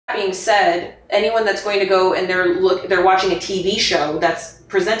being said, anyone that's going to go and they're watching a TV show that's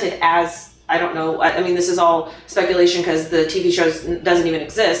presented as, I don't know, I mean, this is all speculation because the TV show doesn't even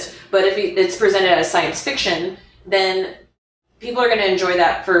exist, but if it's presented as science fiction, then people are going to enjoy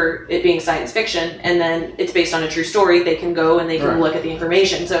that for it being science fiction, and then it's based on a true story. They can go and they can look at the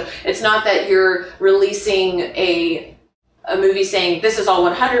information. So it's not that you're releasing a movie saying this is all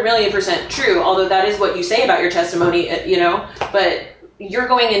 100 million% true, although that is what you say about your testimony, you know, but you're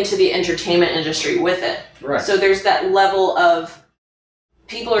going into the entertainment industry with it. Right. So there's that level of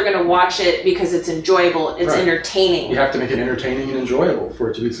people are going to watch it because it's enjoyable. It's entertaining. You have to make it entertaining and enjoyable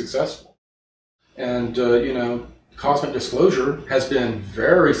for it to be successful. And, you know, Cosmic Disclosure has been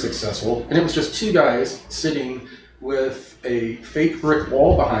very successful. And it was just two guys sitting with a fake brick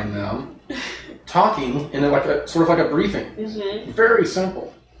wall behind them talking in like a sort of like a briefing. Mm-hmm. Very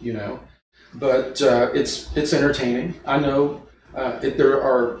simple, you know. But it's entertaining. I know there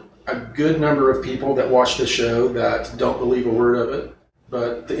are a good number of people that watch the show that don't believe a word of it,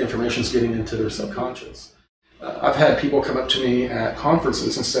 but the information's getting into their subconscious. I've had people come up to me at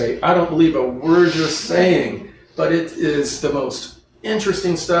conferences and say, I don't believe a word you're saying, but it is the most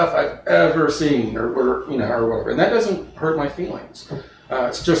interesting stuff I've ever seen, or you know, or whatever. And that doesn't hurt my feelings.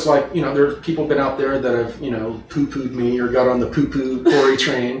 It's just like, you know, there's people been out there that have, you know, poo-pooed me or got on the poo-poo Corey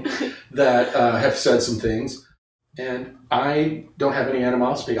train that have said some things. And I don't have any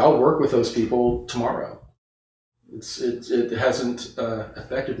animosity. I'll work with those people tomorrow. It hasn't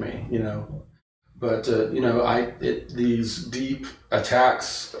affected me, you know. But, you know, these deep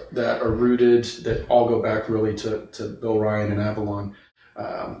attacks that are rooted, that all go back really to Bill Ryan and Avalon,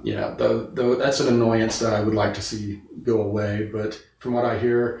 you know, though that's an annoyance that I would like to see go away. But from what I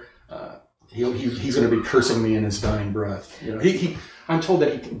hear, he's going to be cursing me in his dying breath. You know, I'm told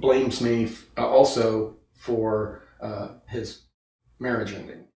that he blames me also for his marriage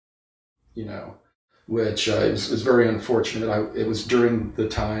ending, you know, which is very unfortunate. It was during the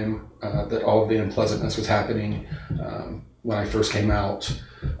time that all of the unpleasantness was happening. When I first came out,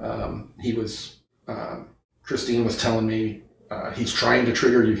 Christine was telling me, he's trying to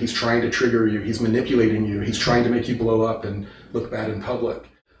trigger you, he's trying to trigger you, he's manipulating you, he's trying to make you blow up and look bad in public.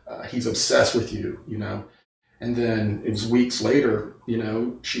 He's obsessed with you, you know. And then it was weeks later, you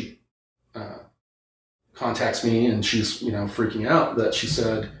know, she contacts me and she's, you know, freaking out that she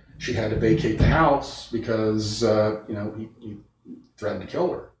said she had to vacate the house because, you know, he threatened to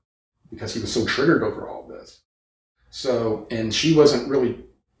kill her because he was so triggered over all of this. So, and she wasn't really,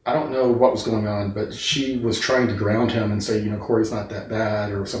 I don't know what was going on, but she was trying to ground him and say, you know, Corey's not that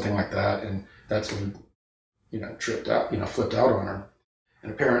bad or something like that. And that's when he, you know, tripped out, you know, flipped out on her.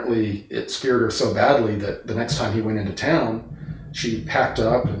 And apparently it scared her so badly that the next time he went into town, she packed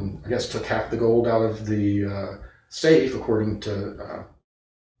up and I guess took half the gold out of the safe, according to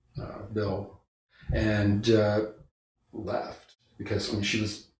Bill, and left because, I mean, she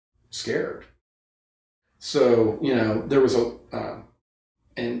was scared. So, you know, there was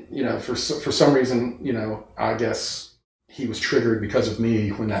and, you know, for some reason, you know, I guess he was triggered because of me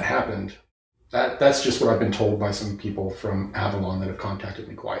when that happened. That's just what I've been told by some people from Avalon that have contacted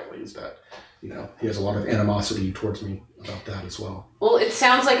me quietly, is that, you know, he has a lot of animosity towards me about that as well. Well, it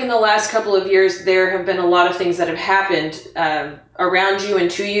sounds like in the last couple of years, there have been a lot of things that have happened around you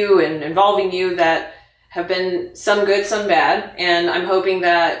and to you and involving you that have been some good, some bad. And I'm hoping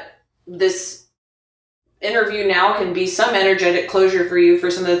that this interview now can be some energetic closure for you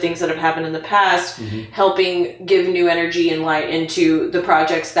for some of the things that have happened in the past, helping give new energy and light into the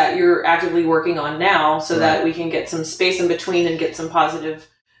projects that you're actively working on now, so that we can get some space in between and get some positive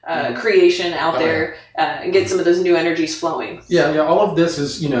creation out there and get some of those new energies flowing. Yeah, all of this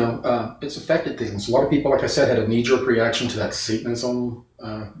is, you know, it's affected things. A lot of people, like I said, had a knee-jerk reaction to that Satanism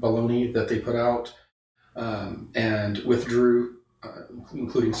baloney that they put out and withdrew,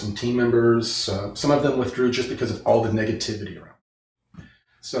 including some team members. Some of them withdrew just because of all the negativity around.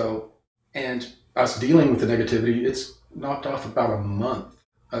 So, and us dealing with the negativity, it's knocked off about a month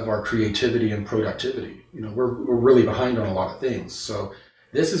of our creativity and productivity. You know, we're really behind on a lot of things. So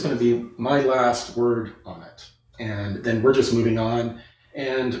this is going to be my last word on it. And then we're just moving on,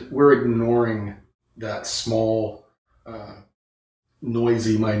 and we're ignoring that small,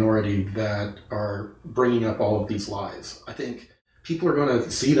 noisy minority that are bringing up all of these lies. I think people are going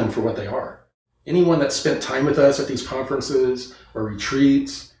to see them for what they are. Anyone that spent time with us at these conferences or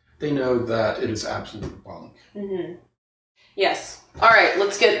retreats, they know that it is absolute bunk. Mm-hmm. Yes. All right,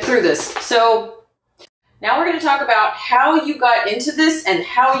 let's get through this. So now we're going to talk about how you got into this and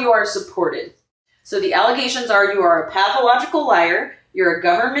how you are supported. So the allegations are you are a pathological liar, you're a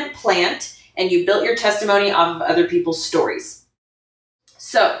government plant, and you built your testimony off of other people's stories.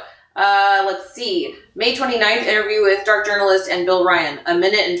 So, let's see. May 29th, interview with dark journalist and Bill Ryan. A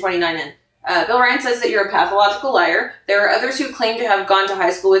minute and 29 in. Bill Ryan says that you're a pathological liar. There are others who claim to have gone to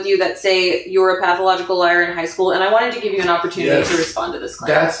high school with you that say you're a pathological liar in high school, and I wanted to give you an opportunity to respond to this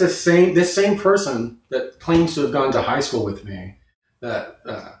claim. That's this same person that claims to have gone to high school with me that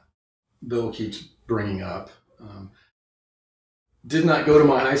Bill keeps bringing up. Did not go to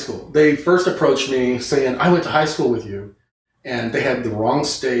my high school. They first approached me saying, I went to high school with you, and they had the wrong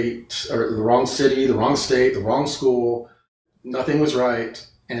state, or the wrong city, the wrong state, the wrong school. Nothing was right.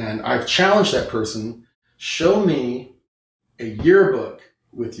 And I've challenged that person, show me a yearbook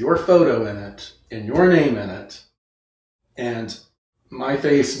with your photo in it and your name in it and my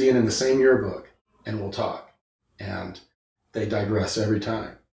face being in the same yearbook, and we'll talk. And they digress every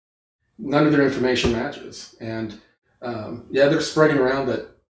time. None of their information matches. And they're spreading around that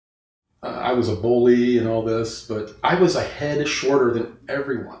I was a bully and all this, but I was a head shorter than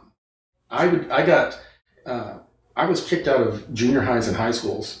everyone. I was kicked out of junior highs and high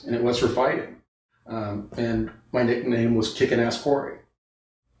schools, and it was for fighting. And my nickname was Kickin' Ass Corey,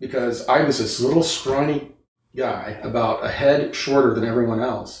 because I was this little scrawny guy, about a head shorter than everyone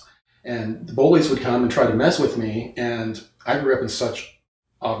else. And the bullies would come and try to mess with me, and I grew up in such,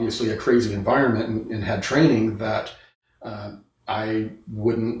 obviously, a crazy environment and had training that I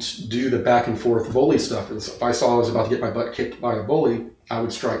wouldn't do the back and forth bully stuff. If I saw I was about to get my butt kicked by a bully, I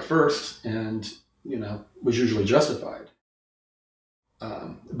would strike first, and was usually justified.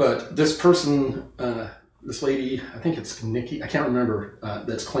 But this person, this lady, I think it's Nikki, I can't remember,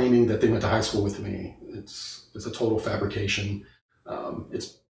 that's claiming that they went to high school with me. It's a total fabrication.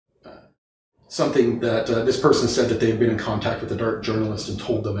 It's something that this person said that they had been in contact with a dark journalist and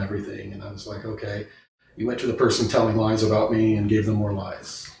told them everything. And I was like, okay, you went to the person telling lies about me and gave them more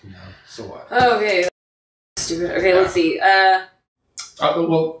lies. So what? Okay. Stupid. Okay, let's see.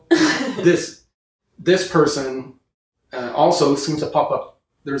 This person also seems to pop up.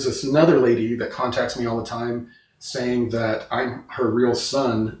 There's this another lady that contacts me all the time saying that I'm her real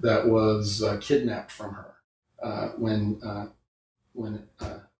son that was kidnapped from her when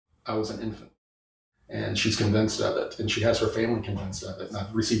I was an infant. And she's convinced of it, and she has her family convinced of it, and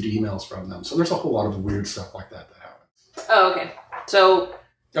I've received emails from them. So there's a whole lot of weird stuff like that happens. Oh, okay. So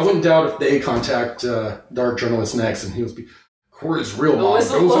I wouldn't doubt if they contact dark journalist next, and he was Corey's real mom goes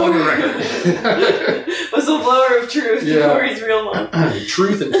on the record. Whistleblower of truth. Yeah. Corey's real mom.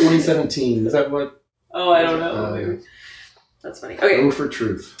 Truth in 2017. Is that what? Oh, I don't know. That's funny. Okay. Go for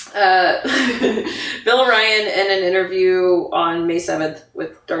truth. Bill Ryan, in an interview on May 7th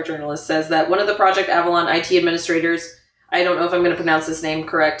with Dark Journalist, says that one of the Project Avalon IT administrators, I don't know if I'm going to pronounce this name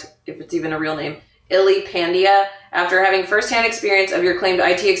correct, if it's even a real name, Ili Pandya, after having firsthand experience of your claimed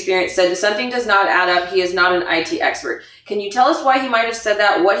IT experience, said something does not add up. He is not an IT expert. Can you tell us why he might have said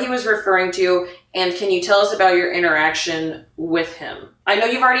that, what he was referring to, and can you tell us about your interaction with him? I know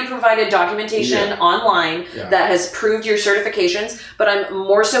you've already provided documentation online that has proved your certifications, but I'm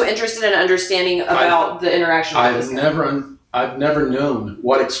more so interested in understanding about the interaction with this guy. I've never known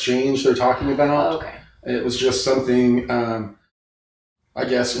what exchange they're talking about. Oh, okay. It was just something, I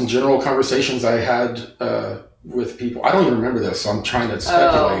guess, in general conversations I had with people. I don't even remember this, so I'm trying to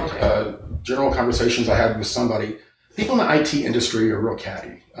speculate. Oh, okay. General conversations I had with somebody. People in the IT industry are real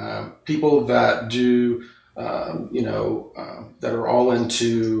catty. People that do, that are all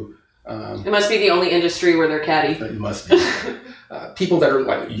into... it must be the only industry where they're catty. It must be. People that are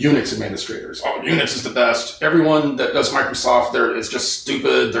like Unix administrators. Oh, Unix is the best. Everyone that does Microsoft, is just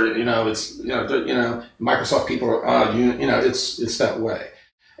stupid. Microsoft people are, it's that way.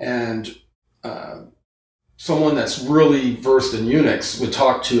 And someone that's really versed in Unix would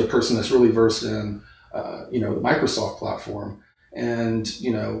talk to a person that's really versed in, the Microsoft platform. And,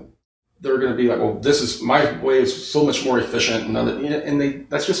 they're going to be like, well, my way is so much more efficient. And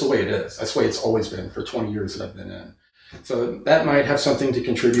that's just the way it is. That's the way it's always been for 20 years that I've been in. So that might have something to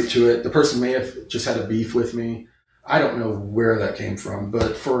contribute to it. The person may have just had a beef with me. I don't know where that came from.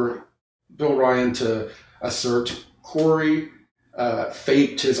 But for Bill Ryan to assert Corey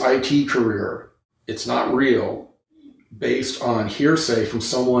faked his IT career, it's not real, based on hearsay from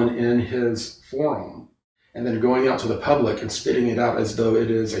someone in his forum, and then going out to the public and spitting it out as though it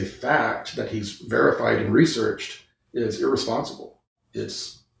is a fact that he's verified and researched, is irresponsible.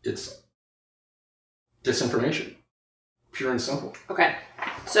 It's disinformation, pure and simple. Okay,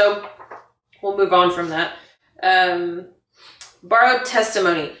 so we'll move on from that. Borrowed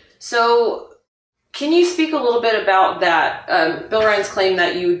testimony. So can you speak a little bit about that? Bill Ryan's claim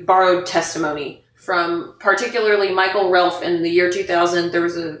that you borrowed testimony from particularly Michael Relf in the year 2000. There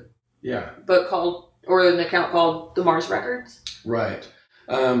was a book called, or an account called The Mars Records. Right.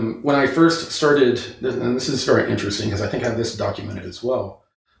 When I first started, and this is very interesting because I think I have this documented as well,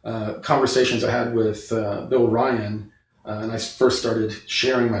 conversations I had with Bill Ryan, and I first started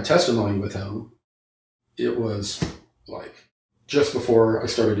sharing my testimony with him. It was like just before I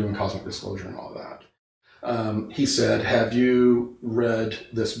started doing cosmic disclosure and all that. He said, "Have you read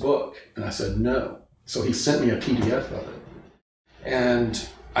this book?" And I said, "No." So he sent me a PDF of it. And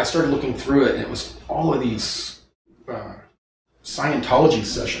I started looking through it, and it was all of these Scientology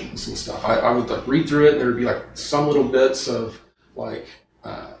sessions and stuff. I would like read through it, and there would be like some little bits of like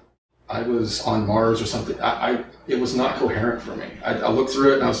I was on Mars or something. It was not coherent for me. I looked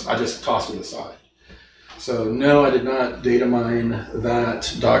through it, and I just tossed it aside. So no, I did not data mine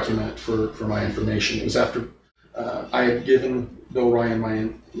that document for my information. It was after I had given Bill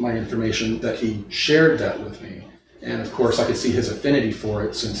Ryan my information that he shared that with me. And of course, I could see his affinity for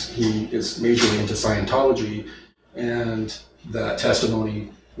it since he is majorly into Scientology, and that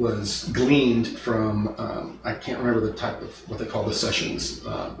testimony was gleaned from, I can't remember the type of what they call the sessions,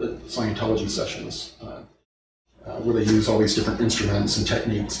 the Scientology sessions, where they use all these different instruments and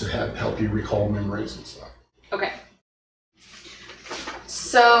techniques to help you recall memories and stuff. Okay.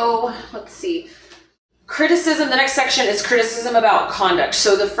 So, let's see. Criticism, the next section is criticism about conduct.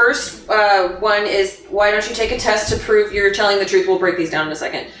 So the first one is, why don't you take a test to prove you're telling the truth? We'll break these down in a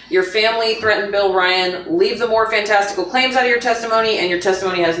second. Your family threatened Bill Ryan. Leave the more fantastical claims out of your testimony, and your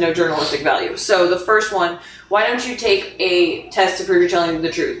testimony has no journalistic value. So the first one, why don't you take a test to prove you're telling the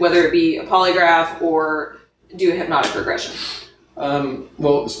truth, whether it be a polygraph or do a hypnotic regression?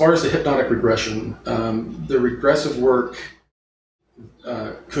 Well, as far as the hypnotic regression, the regressive work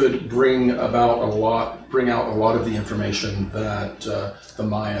could bring out a lot of the information that the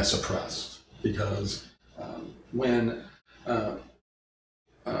Maya suppressed, because when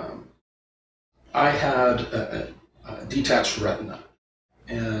I had a detached retina,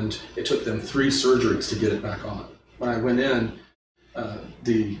 and it took them 3 surgeries to get it back on. When I went in,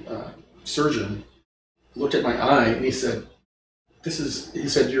 the surgeon looked at my eye and he said,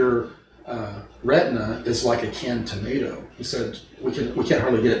 "Your retina is like a canned tomato." He said, we can't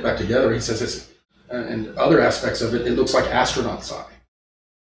hardly get it back together. He says, and other aspects of it, it looks like astronaut's eye.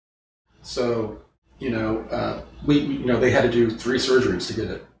 So, they had to do 3 surgeries to get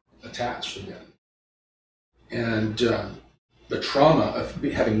it attached again. And the trauma of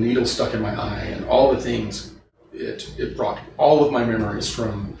having needles stuck in my eye and all the things, it brought all of my memories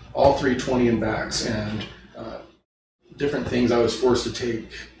from all 320 and backs, and different things I was forced to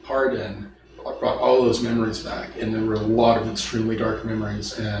take part in. I brought all those memories back, and there were a lot of extremely dark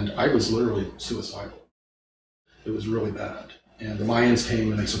memories, and I was literally suicidal. It was really bad. And the Mayans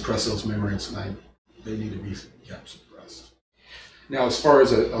came and they suppressed those memories, and they need to be kept suppressed. Now, as far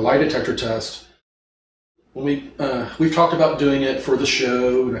as a lie detector test, when we've talked about doing it for the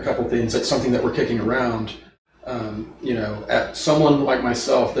show and a couple things. That's something that we're kicking around. At someone like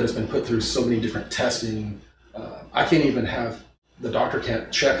myself that has been put through so many different testing, I can't even the doctor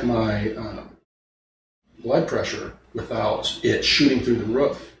can't check my blood pressure without it shooting through the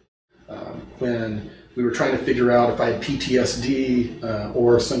roof. When we were trying to figure out if I had PTSD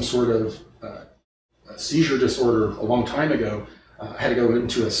or some sort of seizure disorder a long time ago, I had to go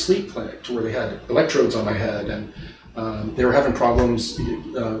into a sleep clinic to where they had electrodes on my head, and they were having problems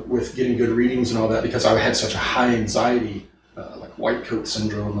with getting good readings and all that because I had such a high anxiety, like white coat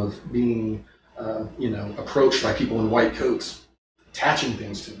syndrome of being approached by people in white coats, attaching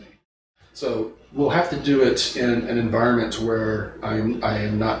things to me. So we'll have to do it in an environment where I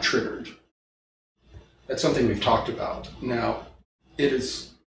am not triggered. That's something we've talked about. Now, it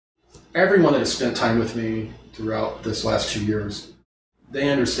is everyone that has spent time with me throughout this last 2 years, they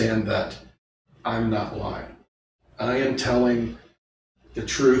understand that I'm not lying. I am telling the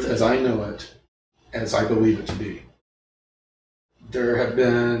truth as I know it, as I believe it to be. There have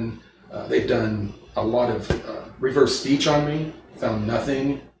been, they've done a lot of reverse speech on me, found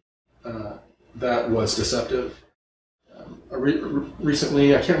nothing that was deceptive.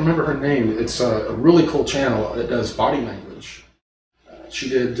 Recently, I can't remember her name, it's a really cool channel that does body language. She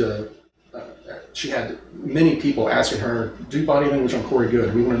had many people asking her, do body language on Corey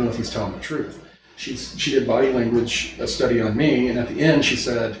Goode. We want to know if he's telling the truth. She did body language, a study on me, and at the end she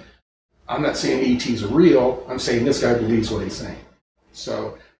said, I'm not saying ETs are real, I'm saying this guy believes what he's saying.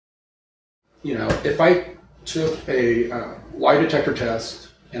 So, if I took a lie detector test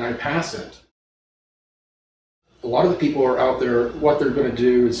and I pass it, a lot of the people are out there, what they're going to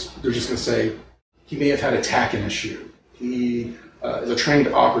do is they're just going to say, he may have had a tacking issue. He is a trained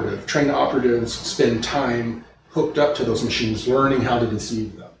operative. Trained operatives spend time hooked up to those machines, learning how to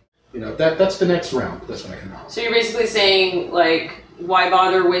deceive them. That's the next round that's going to come out. So you're basically saying, like, why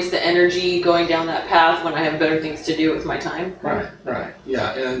bother waste the energy going down that path when I have better things to do with my time? Right.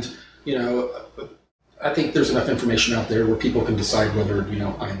 Yeah, and I think there's enough information out there where people can decide whether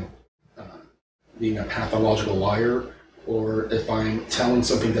I'm being a pathological liar or if I'm telling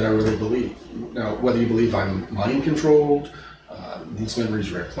something that I really believe. Now, whether you believe I'm mind controlled, these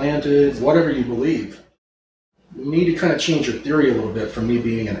memories are implanted, whatever you believe, you need to kind of change your theory a little bit from me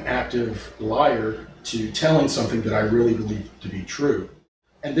being an active liar to telling something that I really believe to be true,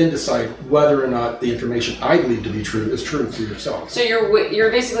 and then decide whether or not the information I believe to be true is true for yourself. So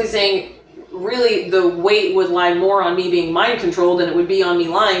you're basically saying, really, the weight would lie more on me being mind controlled than it would be on me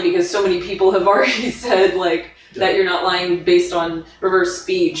lying, because so many people have already said that you're not lying based on reverse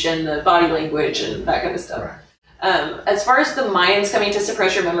speech and the body language and that kind of stuff. Right. As far as the Mayans coming to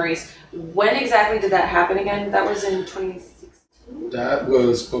suppress your memories, when exactly did that happen again? That was in 2016? That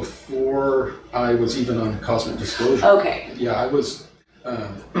was before I was even on Cosmic Disclosure. Okay. Yeah, I was,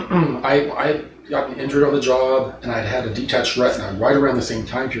 I got injured on the job, and I'd had a detached retina right around the same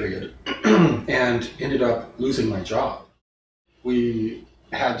time period, and ended up losing my job. We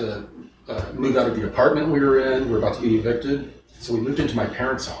had to move out of the apartment we were in. We were about to be evicted. So we moved into my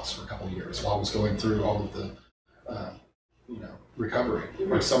parents' house for a couple of years while I was going through all of the recovery,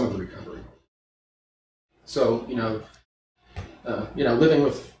 or some of the recovery. So, living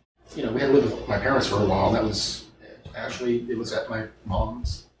with, we had to live with my parents for a while, and that was, actually, it was at my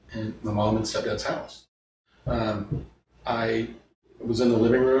mom's, and my mom and stepdad's house. I was in the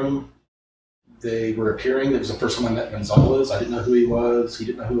living room. They were appearing. It was the first time I met Gonzalez. I didn't know who he was. He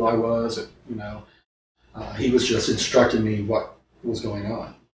didn't know who I was. He was just instructing me what was going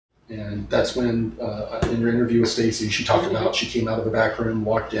on. And that's when, in your interview with Stacy, she talked about, she came out of the back room,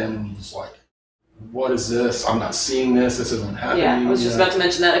 walked in, and was like, what is this? I'm not seeing this. This isn't happening. Yeah, I was just about to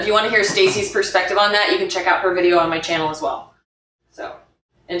mention that. If you want to hear Stacy's perspective on that, you can check out her video on my channel as well. So,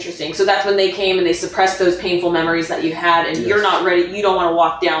 interesting. So that's when they came and they suppressed those painful memories that you had, and you're not ready, you don't want to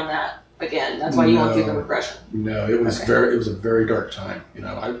walk down that again. That's why you went through the regression. No, it was it was a very dark time.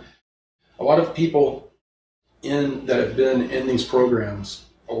 A lot of people that have been in these programs,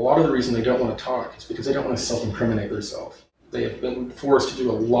 a lot of the reason they don't want to talk is because they don't want to self-incriminate themselves. They have been forced to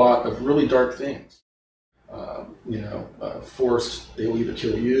do a lot of really dark things. Forced, they will either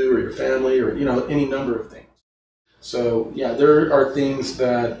kill you or your family or, any number of things. So, yeah, there are things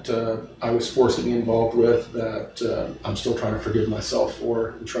that I was forced to be involved with that I'm still trying to forgive myself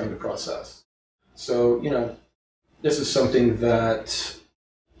for and trying to process. So, this is something that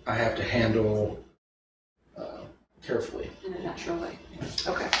I have to handle carefully. In a natural way.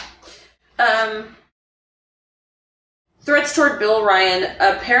 Okay. Threats toward Bill Ryan.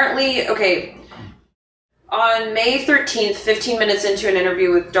 Apparently, on May 13th, 15 minutes into an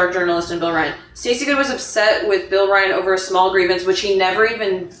interview with dark journalist and Bill Ryan, Stacey Goode was upset with Bill Ryan over a small grievance, which he never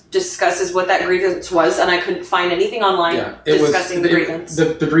even discusses what that grievance was, and I couldn't find anything online discussing the grievance.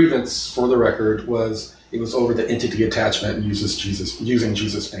 The grievance, for the record, was it was over the entity attachment and using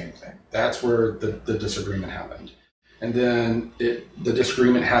Jesus' name thing. That's where the disagreement happened. And then the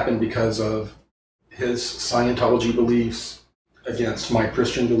disagreement happened because of his Scientology beliefs against my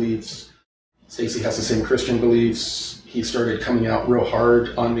Christian beliefs. Stacey has the same Christian beliefs. He started coming out real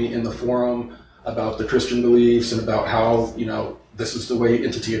hard on me in the forum about the Christian beliefs and about how, this is the way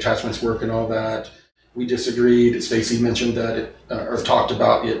entity attachments work and all that. We disagreed. Stacey mentioned that or talked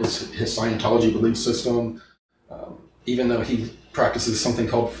about it was his Scientology belief system. Even though he practices something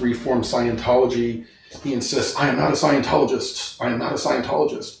called freeform Scientology, he insists, I am not a Scientologist. I am not a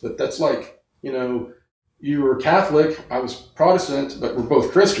Scientologist. But that's like, you were Catholic, I was Protestant, but we're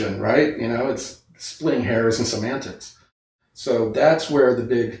both Christian, right? It's splitting hairs and semantics. So that's where the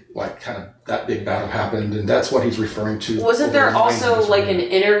big, that big battle happened, and that's what he's referring to. Wasn't there also an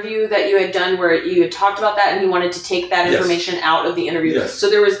interview that you had done where you had talked about that and he wanted to take that information out of the interview? Yes. So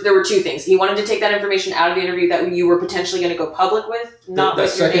there were two things. He wanted to take that information out of the interview that you were potentially going to go public with, not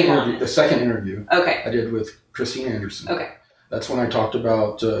with your name on it. The second interview I did with Christine Anderson. Okay. That's when I talked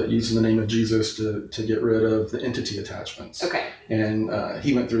about using the name of Jesus to get rid of the entity attachments. Okay. And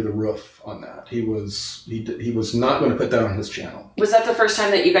he went through the roof on that. He was not going to put that on his channel. Was that the first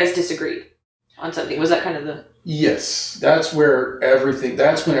time that you guys disagreed on something? Was that kind of the... Yes. That's when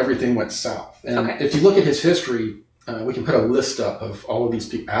everything went south. And if you look at his history, we can put a list up of all of these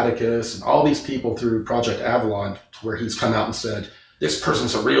people, Atticus, and all these people through Project Avalon, to where he's come out and said, this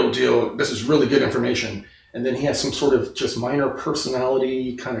person's a real deal. This is really good information. And then he has some sort of just minor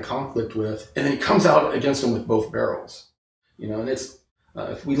personality kind of conflict with, and then he comes out against him with both barrels. And it's,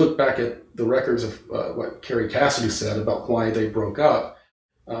 if we look back at the records of what Carrie Cassidy said about why they broke up,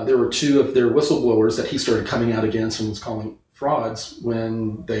 there were two of their whistleblowers that he started coming out against and was calling frauds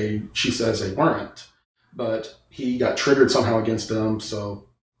when she says they weren't. But he got triggered somehow against them. So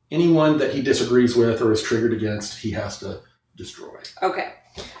anyone that he disagrees with or is triggered against, he has to destroy. Okay.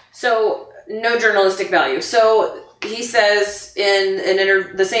 So no journalistic value. So he says in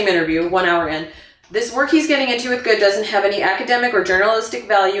the same interview, 1 hour in, this work he's getting into with Goode doesn't have any academic or journalistic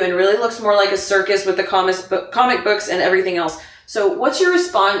value and really looks more like a circus with the comic books and everything else. So what's your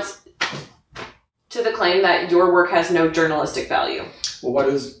response to the claim that your work has no journalistic value? Well,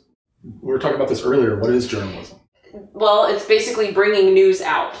 we were talking about this earlier. What is journalism? Well, it's basically bringing news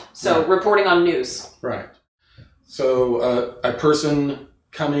out. So reporting on news. Right. So a person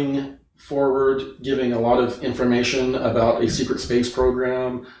coming forward, giving a lot of information about a secret space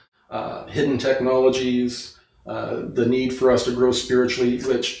program, hidden technologies, the need for us to grow spiritually,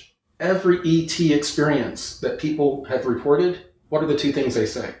 which every ET experience that people have reported, what are the two things they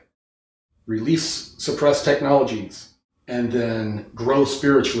say? Release suppressed technologies and then grow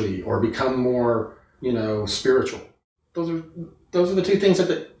spiritually or become more, spiritual. Those are the two things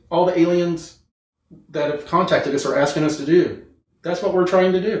that all the aliens that have contacted us are asking us to do. That's what we're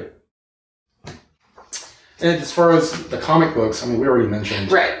trying to do. And as far as the comic books, we already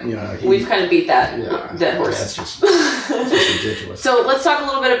mentioned. Right. We've kind of beat that horse. That's just ridiculous. So let's talk a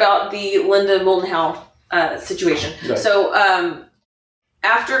little bit about the Linda Moulton Howe situation. Right. So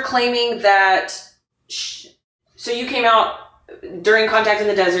after claiming that, so you came out during Contact in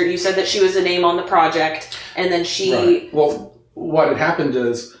the Desert, you said that she was a name on the project, and then she... Right. Well, what had happened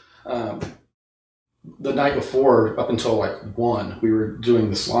is the night before, up until 1, we were doing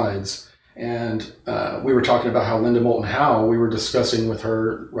the slides, and we were talking about how Linda Moulton Howe, we were discussing with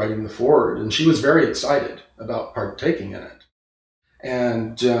her writing the foreword, and she was very excited about partaking in it.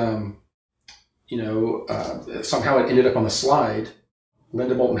 And, somehow it ended up on the slide,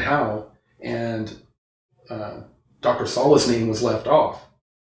 Linda Moulton Howe, and Dr. Sala's name was left off.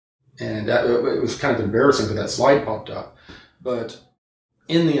 And it was kind of embarrassing that slide popped up. But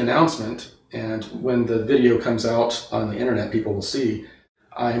in the announcement, and when the video comes out on the internet, people will see,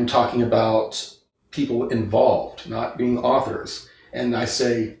 I'm talking about people involved, not being authors. And I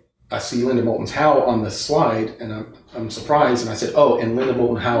say, I see Linda Moulton Howe on the slide, and I'm surprised, and I said, oh, and Linda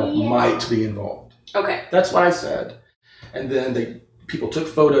Moulton Howe might be involved. Okay. That's what I said. And then people took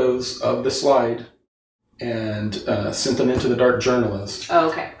photos of the slide and sent them into the Dark Journalist. Oh,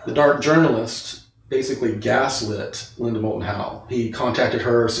 okay. The Dark Journalist basically gaslit Linda Moulton Howe. He contacted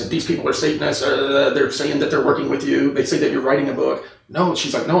her, said, these people are Satanists, they're saying that they're working with you, they say that you're writing a book. No,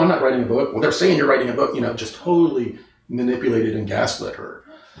 she's like, no, I'm not writing a book. Well, they're saying you're writing a book, just totally manipulated and gaslit her.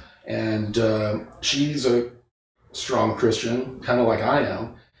 And she's a strong Christian, kind of like I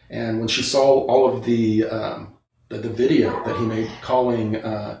am. And when she saw all of the video that he made calling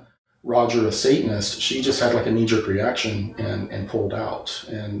Roger a Satanist, she just had a knee-jerk reaction and pulled out,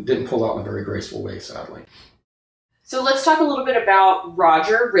 and didn't pull out in a very graceful way, sadly. So let's talk a little bit about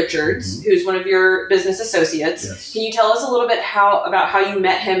Roger Richards, who's one of your business associates. Yes. Can you tell us a little bit about how you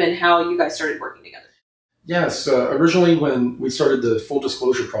met him and how you guys started working together? Yes. Originally, when we started the Full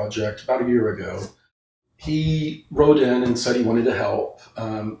Disclosure Project about a year ago, he wrote in and said he wanted to help.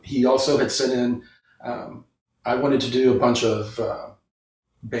 He also had sent in, I wanted to do a bunch of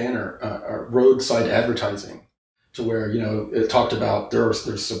roadside advertising, to where it talked about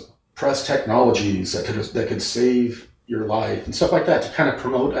there's suppressed technologies that could save your life and stuff like that, to kind of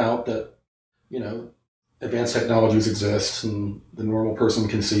promote out that advanced technologies exist and the normal person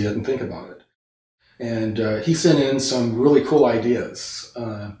can see it and think about it. And he sent in some really cool ideas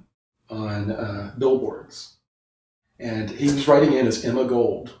on billboards, and he was writing in as Emma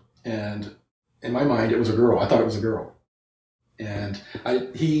Gold, and in my mind it was a girl. I thought it was a girl. And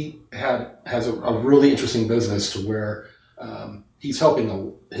he has a really interesting business, to where he's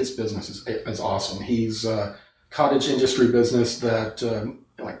helping. His business is awesome. He's a cottage industry business that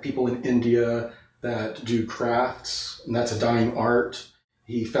people in India that do crafts, and that's a dying art.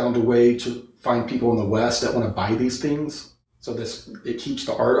 He found a way to find people in the West that want to buy these things. So it keeps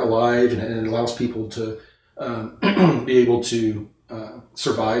the art alive, and it allows people to be able to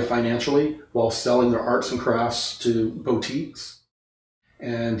survive financially while selling their arts and crafts to boutiques.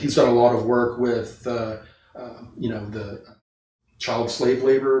 And he's done a lot of work with, the child slave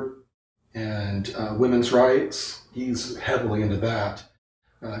labor and women's rights. He's heavily into that.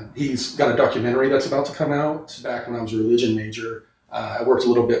 He's got a documentary that's about to come out. Back when I was a religion major, I worked a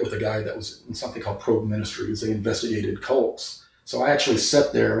little bit with a guy that was in something called Probe Ministries. They investigated cults. So I actually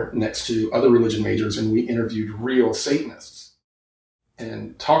sat there next to other religion majors, and we interviewed real Satanists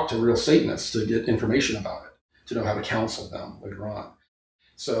and talked to real Satanists to get information about it, to know how to counsel them later on.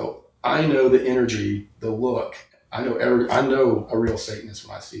 So I know the energy, the look, I know a real Satanist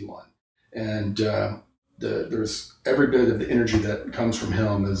when I see one, and there's every bit of the energy that comes from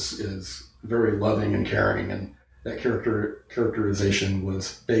him is very loving and caring, and that characterization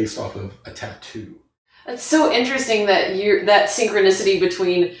was based off of a tattoo. It's so interesting that that synchronicity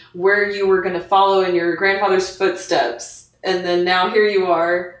between where you were going to follow in your grandfather's footsteps, and then now here you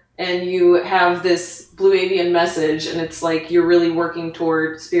are, and you have this Blue Avian message, and it's like you're really working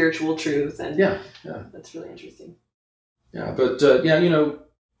toward spiritual truth, and yeah, that's really interesting. Yeah, but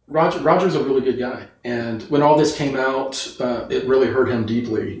Roger's a really good guy, and when all this came out, it really hurt him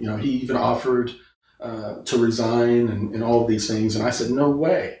deeply. He even offered to resign and all of these things, and I said, no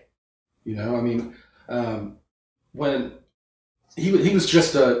way. When he was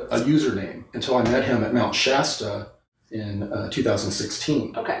just a username until I met him at Mount Shasta in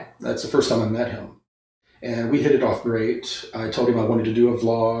 2016. Okay. That's the first time I met him. And we hit it off great. I told him I wanted to do a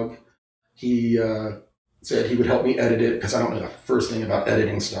vlog. He said he would help me edit it because I don't know the first thing about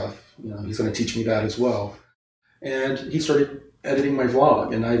editing stuff. He's going to teach me that as well. And he started editing my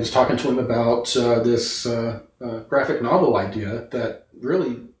vlog. And I was talking to him about this graphic novel idea that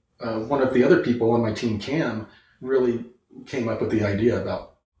really one of the other people on my team, Cam, really came up with the idea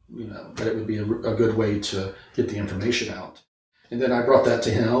about, that it would be a good way to get the information out. And then I brought that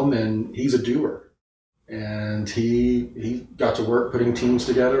to him, and he's a doer. And he got to work putting teams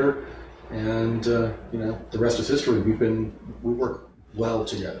together, and the rest is history. We work well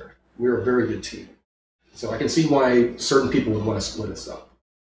together. We're a very good team. So I can see why certain people would want to split us up.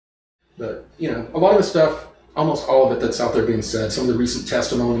 But a lot of the stuff, almost all of it that's out there being said, some of the recent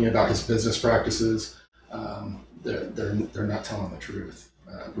testimony about his business practices, they're not telling the truth.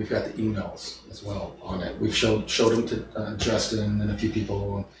 We've got the emails as well on it. We've showed them to Justin and a few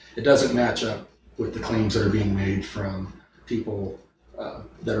people. It doesn't match up with the claims that are being made from people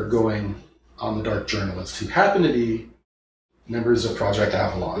that are going on the dark journalists who happen to be members of Project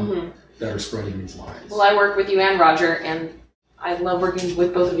Avalon that are spreading these lies. Well, I work with you and Roger, and I love working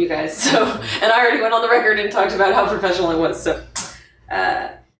with both of you guys. So, and I already went on the record and talked about how professional it was. So,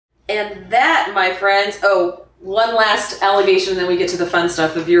 and that, my friends. Oh, one last allegation, then we get to the fun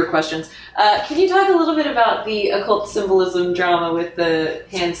stuff, the viewer questions. Can you talk a little bit about the occult symbolism drama with the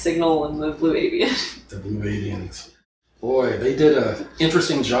hand signal and the Blue Avian? The Blue Avians. Boy, they did an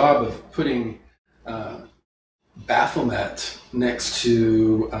interesting job of putting Baphomet next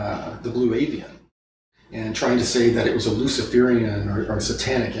to the Blue Avian and trying to say that it was a Luciferian or a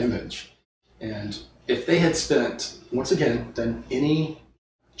satanic image. And if they had spent, once again, done any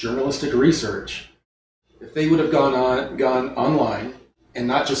journalistic research, if they would have gone online and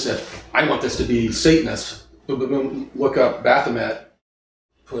not just said, I want this to be Satanist, boom, boom, boom, look up Baphomet,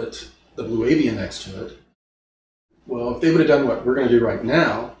 put the Blue Avian next to it. Well, if they would have done what we're going to do right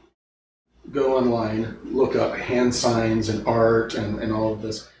now, go online, look up hand signs and art and all of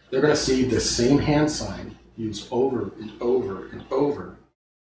this, they're going to see the same hand sign used over and over and over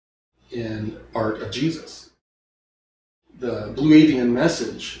in art of Jesus. The Blue Avian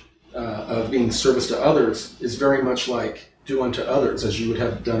message of being service to others is very much like do unto others as you would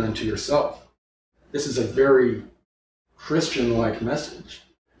have done unto yourself. This is a very Christian-like message.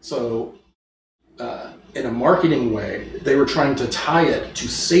 So in a marketing way, they were trying to tie it to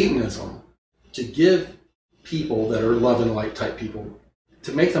Satanism to give people that are love and light type people,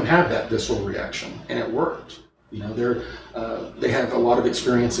 to make them have that visceral reaction, and it worked. They have a lot of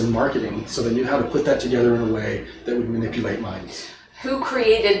experience in marketing, so they knew how to put that together in a way that would manipulate minds. Who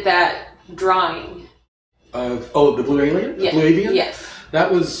created that drawing? The Blue Alien? Yeah. Blue Avian? Yes.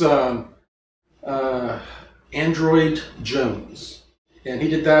 That was Android Jones. And he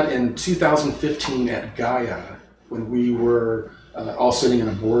did that in 2015 at Gaia when we were all sitting in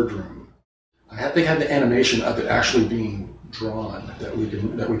a boardroom. I think I have the animation of it actually being drawn that we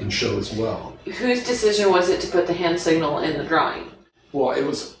can show as well. Whose decision was it to put the hand signal in the drawing? Well, it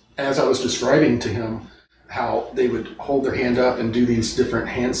was, as I was describing to him, how they would hold their hand up and do these different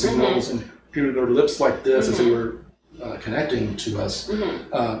hand signals and do their lips like this as they were connecting to us.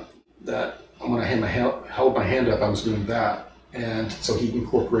 That when I held my hand up, I was doing that. And so he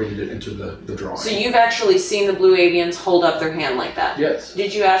incorporated it into the drawing. So you've actually seen the Blue Avians hold up their hand like that? Yes.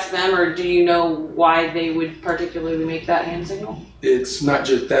 Did you ask them, or do you know why they would particularly make that hand signal? It's not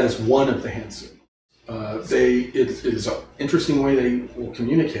just, that is one of the hand signals. It is an interesting way they will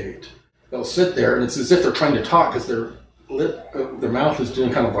communicate. They'll sit there, and it's as if they're trying to talk because their mouth is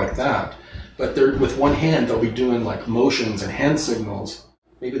doing kind of like that. But with one hand, they'll be doing like motions and hand signals.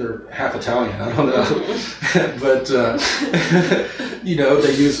 Maybe they're half Italian, I don't know. But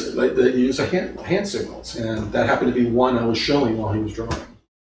they use hand signals, and that happened to be one I was showing while he was drawing.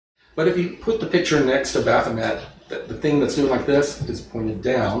 But if you put the picture next to Baphomet, the thing that's doing like this is pointed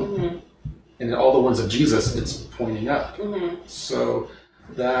down, Mm-hmm. and in all the ones of Jesus, it's pointing up. Mm-hmm. So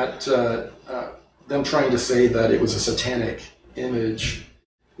that them trying to say that it was a satanic image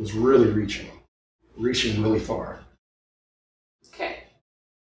was really reaching really far. Okay.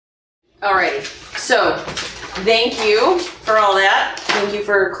 Alrighty. So, thank you for all that. Thank you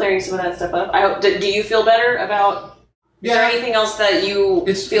for clearing some of that stuff up. I hope. Do you feel better about? Is there anything else that you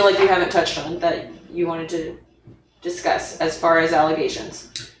feel like you haven't touched on that you wanted to discuss as far as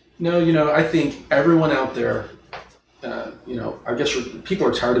allegations? No, I think everyone out there, I guess people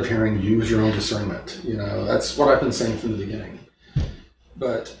are tired of hearing use your own discernment. That's what I've been saying from the beginning.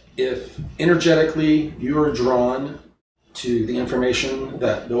 But if energetically you are drawn to the information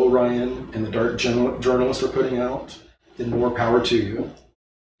that Bill Ryan and the dark journalists are putting out, then more power to you.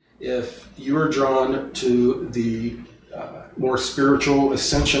 If you are drawn to the more spiritual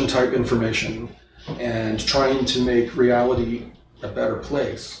ascension type information and trying to make reality a better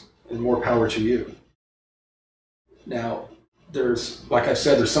place, and more power to you. Now, like I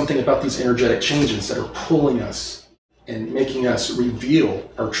said, there's something about these energetic changes that are pulling us and making us reveal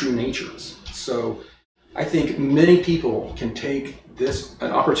our true natures. So I think many people can take this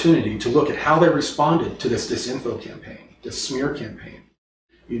an opportunity to look at how they responded to this disinfo campaign, this smear campaign.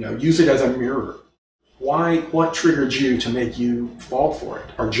 Use it as a mirror. What triggered you to make you fall for it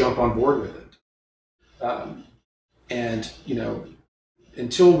or jump on board with it?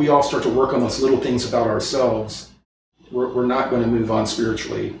 Until we all start to work on those little things about ourselves, we're not going to move on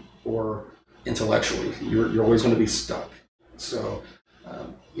spiritually or intellectually. You're always going to be stuck. So,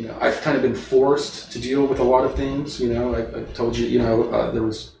 I've kind of been forced to deal with a lot of things. I told you, there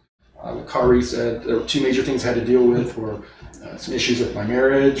was, Kari said there were two major things I had to deal with were some issues with my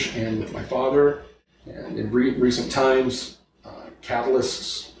marriage and with my father. And in recent times,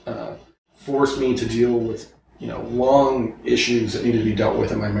 catalysts forced me to deal with, long issues that needed to be dealt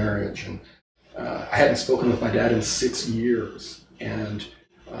with in my marriage. And I hadn't spoken with my dad in 6 years. And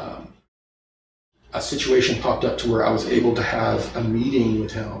a situation popped up to where I was able to have a meeting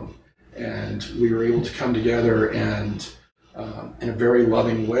with him. And we were able to come together and, in a very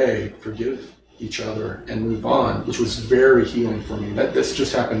loving way, forgive each other and move on, which was very healing for me. This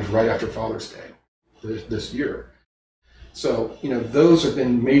just happened right after Father's Day this year. So, those have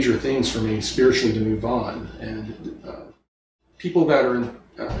been major things for me spiritually to move on. And people that are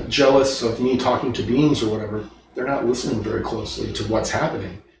jealous of me talking to beings or whatever, they're not listening very closely to what's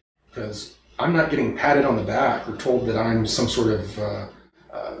happening, because I'm not getting patted on the back or told that I'm some sort of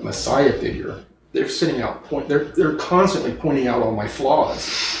messiah figure. They're sitting out they're constantly pointing out all my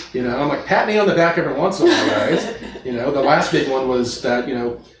flaws. I'm like, pat me on the back every once in a while, guys. The last big one was that,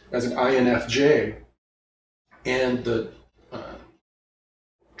 as an INFJ, and the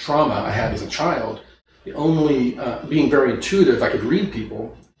trauma I had as a child, only being very intuitive, I could read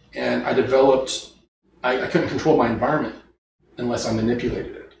people, and I developed, I couldn't control my environment unless I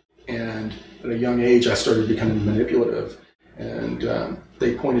manipulated it. And at a young age, I started becoming manipulative. And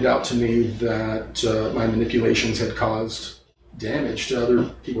they pointed out to me that my manipulations had caused damage to other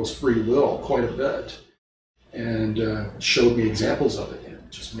people's free will quite a bit, and showed me examples of it. And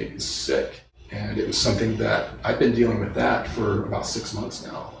it just made me sick. And it was something that I've been dealing with that for about 6 months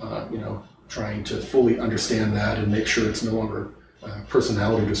now, trying to fully understand that and make sure it's no longer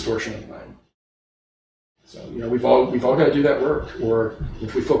personality distortion of mine. So, we've all got to do that work. Or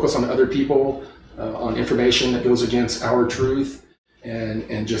if we focus on other people, on information that goes against our truth,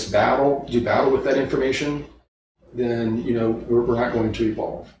 and just do battle with that information, then, we're not going to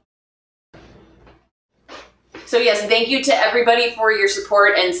evolve. So yes, thank you to everybody for your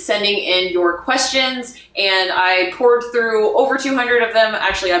support and sending in your questions. And I poured through over 200 of them.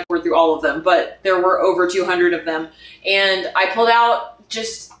 Actually, I poured through all of them, but there were over 200 of them. And I pulled out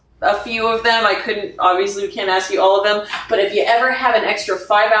just a few of them. Obviously we can't ask you all of them, but if you ever have an extra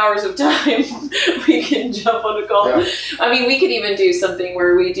 5 hours of time, we can jump on a call. Yeah. I mean, we could even do something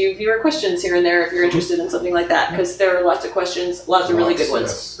where we do viewer questions here and there if you're interested in something like that, because there are lots of questions, lots of really good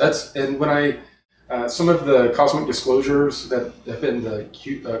ones. Yes. And when some of the cosmic disclosures that have been the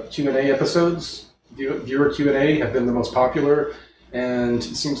Q&A episodes, viewer Q&A, have been the most popular. And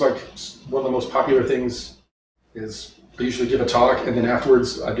it seems like one of the most popular things is I usually give a talk, and then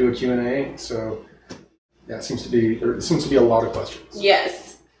afterwards I do a Q&A. So yeah, there seems to be a lot of questions.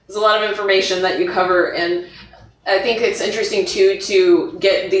 Yes, there's a lot of information that you cover, and I think it's interesting too to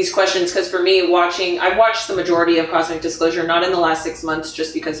get these questions, because for me, I've watched the majority of Cosmic Disclosure, not in the last 6 months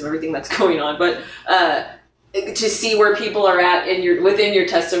just because of everything that's going on, but to see where people are at within your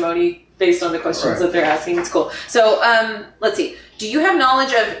testimony based on the questions that they're asking. It's cool. So let's see. Do you have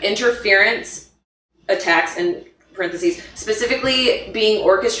knowledge of interference attacks and parentheses, specifically being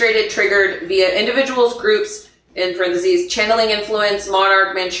orchestrated, triggered via individuals, groups, in parentheses, channeling influence,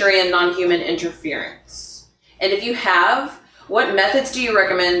 monarch, Manchurian, non-human interference. And if you have, what methods do you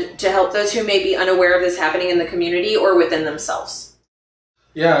recommend to help those who may be unaware of this happening in the community or within themselves?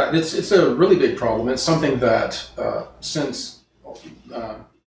 Yeah, it's a really big problem. It's something that since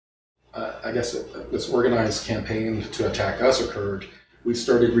I guess this organized campaign to attack us occurred, we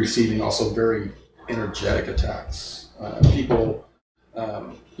started receiving also very energetic attacks. People,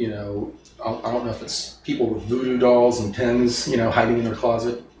 you know, I don't know if it's people with voodoo dolls and pins, you know, hiding in their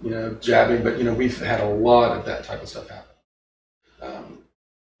closet, you know, jabbing, but, you know, we've had a lot of that type of stuff happen.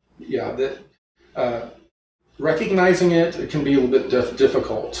 Recognizing it can be a little bit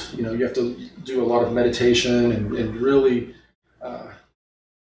difficult. You know, you have to do a lot of meditation and really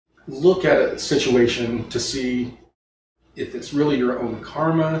look at a situation to see if it's really your own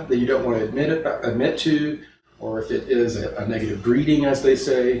karma that you don't want to admit to, or if it is a negative greeting, as they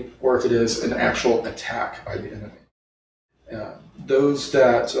say, or if it is an actual attack by the enemy. Those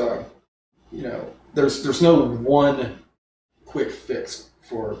that, you know, there's no one quick fix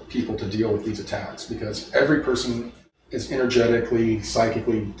for people to deal with these attacks, because every person is energetically,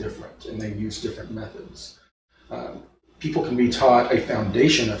 psychically different, and they use different methods. People can be taught a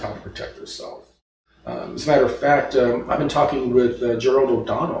foundation of how to protect themselves. As a matter of fact, I've been talking with Gerald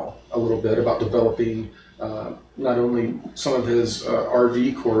O'Donnell a little bit about developing not only some of his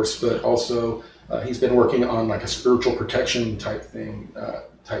RV course, but also he's been working on like a spiritual protection type thing,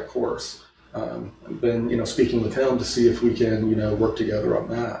 type course. I've been, you know, speaking with him to see if we can, you know, work together on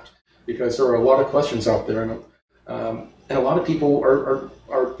that, because there are a lot of questions out there, and a lot of people are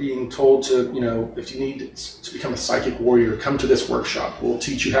being told to, you know, if you need to become a psychic warrior, come to this workshop. We'll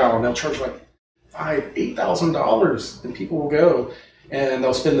teach you how, and they'll charge like $8,000, and people will go and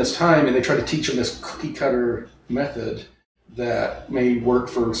they'll spend this time and they try to teach them this cookie cutter method that may work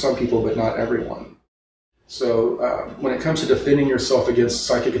for some people but not everyone. So when it comes to defending yourself against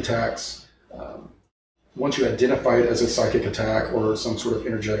psychic attacks, once you identify it as a psychic attack or some sort of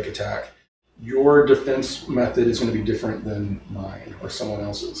energetic attack, your defense method is going to be different than mine or someone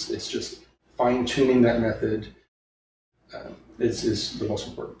else's. It's just fine-tuning that method is the most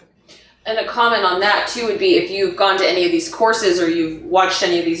important thing. And a comment on that too would be, if you've gone to any of these courses or you've watched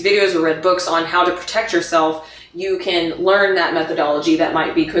any of these videos or read books on how to protect yourself, you can learn that methodology that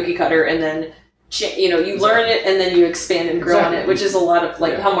might be cookie cutter, and then you know, you learn it and then you expand and grow on it, which is a lot of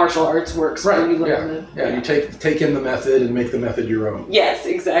like how martial arts works. Right. Where you learn you take in the method and make the method your own. Yes,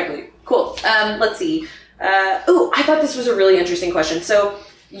 exactly. Cool. Let's see. I thought this was a really interesting question. So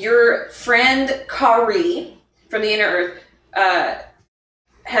your friend Kari from the Inner Earth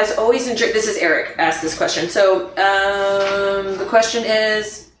has always enjoyed, this is Eric asked this question. So the question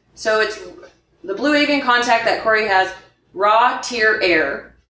is, so it's the blue avian contact that Corey has, Ra Tier Air,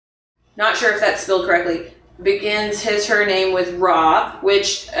 not sure if that's spelled correctly, begins her name with Ra,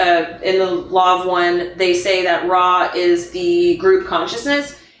 which in the Law of One, they say that Ra is the group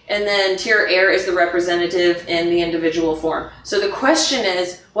consciousness, and then Tier Air is the representative in the individual form. So the question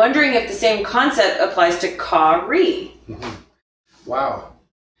is, wondering if the same concept applies to Kari. Mm-hmm. Wow.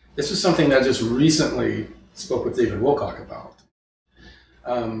 This is something that I just recently spoke with David Wilcock about.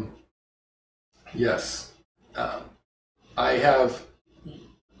 Yes. I have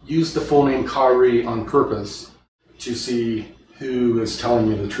used the full name Kari on purpose to see who is telling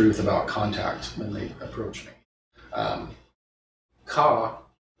me the truth about contact when they approach me. Ka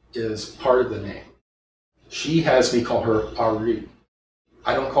is part of the name. She has me call her Ari.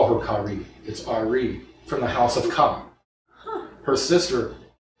 I don't call her Kari. It's Ari from the house of Ka. Her sister,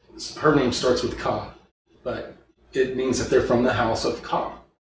 her name starts with Ka, but it means that they're from the house of Ka,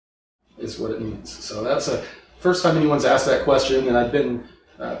 is what it means. So that's the first time anyone's asked that question, and I've been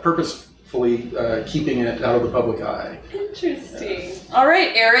purposefully keeping it out of the public eye. Interesting. All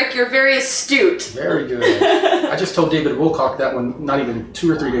right, Eric, you're very astute. Very good. I just told David Wilcock that one not even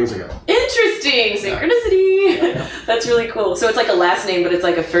 2 or 3 days ago. Interesting. Synchronicity. Yeah. That's really cool. So it's like a last name, but it's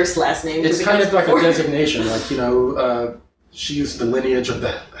like a first last name. It's kind of like a designation, like, you know, she's the lineage of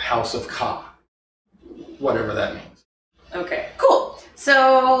the house of Ka, whatever that means. Okay, cool.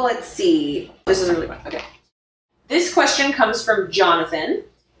 So let's see. This is really fun. Okay. This question comes from Jonathan,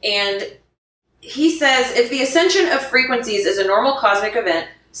 and he says, if the ascension of frequencies is a normal cosmic event,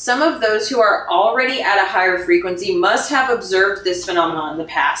 some of those who are already at a higher frequency must have observed this phenomenon in the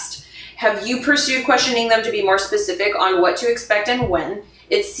past. Have you pursued questioning them to be more specific on what to expect and when?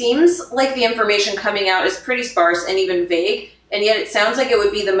 It seems like the information coming out is pretty sparse and even vague, and yet it sounds like it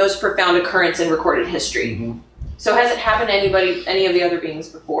would be the most profound occurrence in recorded history. Mm-hmm. So has it happened to anybody, any of the other beings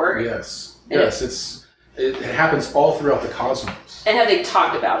before? Yes. Yes, It happens all throughout the cosmos. And have they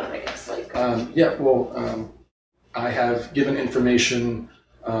talked about it, I guess? Like, yeah, well, I have given information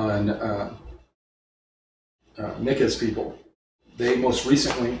on Mika's people. They most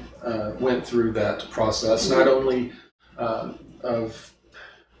recently went through that process, not only of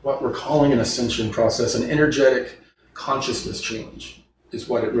what we're calling an ascension process, an energetic consciousness change is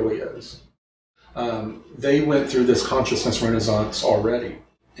what it really is. They went through this consciousness renaissance already,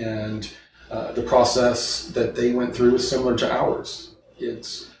 and the process that they went through is similar to ours.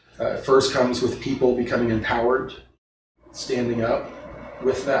 It first comes with people becoming empowered, standing up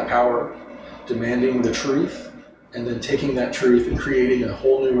with that power, demanding the truth, and then taking that truth and creating a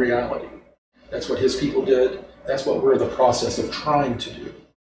whole new reality. That's what his people did. That's what we're in the process of trying to do.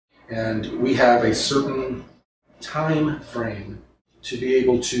 And we have a certain time frame to be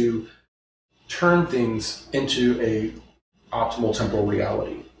able to turn things into a optimal temporal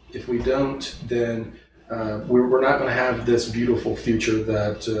reality. If we don't, then we're not going to have this beautiful future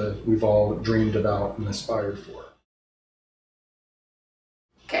that we've all dreamed about and aspired for.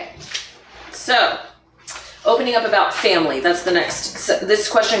 okay. So, opening up about family, that's the next. So this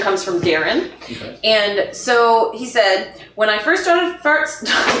question comes from Darren. Okay. And so he said, when I first started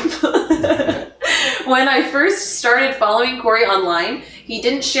following Corey online, he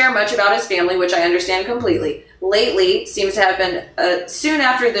didn't share much about his family, which I understand completely. Lately, seems to have been soon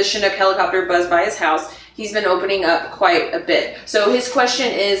after the Chinook helicopter buzzed by his house, he's been opening up quite a bit. So his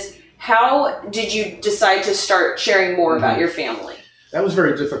question is, how did you decide to start sharing more about your family? That was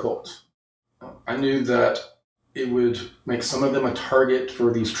very difficult. I knew that it would make some of them a target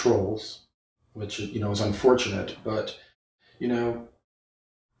for these trolls, which, is unfortunate. But,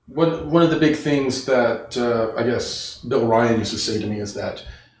 one of the big things that I guess Bill Ryan used to say to me is that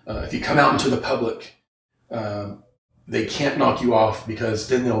if you come out into the public, they can't knock you off because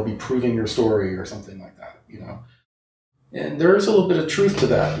then they'll be proving your story or something like that, And there is a little bit of truth to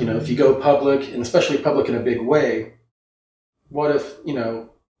that. If you go public, and especially public in a big way, what if,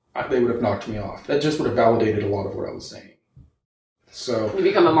 they would have knocked me off? That just would have validated a lot of what I was saying. So you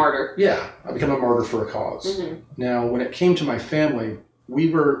become a martyr. Yeah, I become a martyr for a cause. Mm-hmm. Now, when it came to my family, we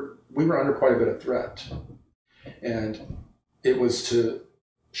were under quite a bit of threat, and it was to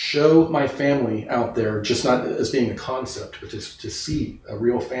show my family out there, just not as being a concept, but to see a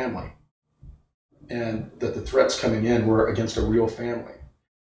real family, and that the threats coming in were against a real family.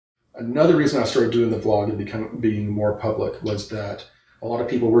 Another reason I started doing the vlog and being more public was that a lot of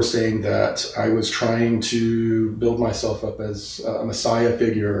people were saying that I was trying to build myself up as a messiah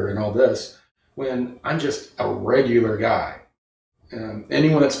figure and all this, when I'm just a regular guy.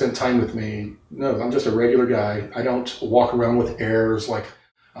 Anyone that spent time with me knows I'm just a regular guy. I don't walk around with airs like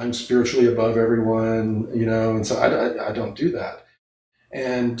I'm spiritually above everyone, and so I don't do that.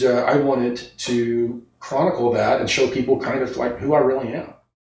 And I wanted to chronicle that and show people kind of like who I really am,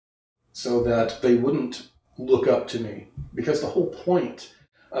 so that they wouldn't look up to me. Because the whole point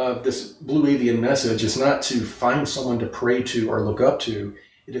of this Blue Avian message is not to find someone to pray to or look up to.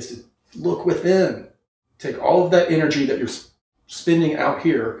 It is to look within. Take all of that energy that you're spending out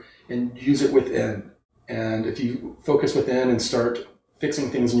here and use it within. And if you focus within and start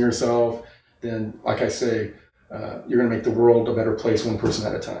fixing things in yourself, then, like I say, you're going to make the world a better place one person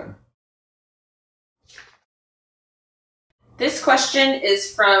at a time. This question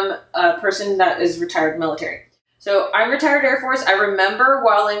is from a person that is retired military. So I'm retired Air Force. I remember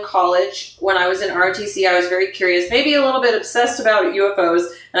while in college, when I was in ROTC, I was very curious, maybe a little bit obsessed about UFOs,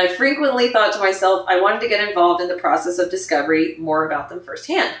 and I frequently thought to myself, I wanted to get involved in the process of discovery more about them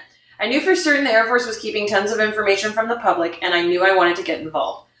firsthand. I knew for certain the Air Force was keeping tons of information from the public, and I knew I wanted to get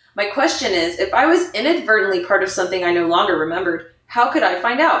involved. My question is, if I was inadvertently part of something I no longer remembered, how could I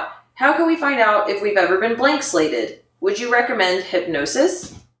find out? How can we find out if we've ever been blank slated? Would you recommend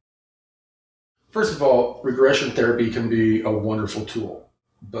hypnosis? First of all, regression therapy can be a wonderful tool,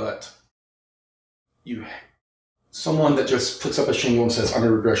 but someone that just puts up a shingle and says, I'm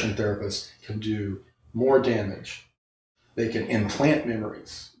a regression therapist, can do more damage. They can implant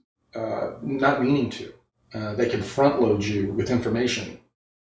memories, not meaning to. They can front load you with information.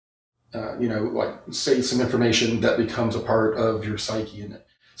 Like say some information that becomes a part of your psyche in it.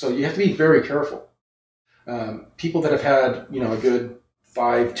 So you have to be very careful. People that have had, a good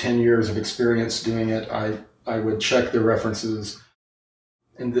 5-10 years of experience doing it, I would check their references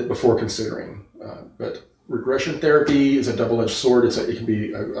before considering. But regression therapy is a double-edged sword. It can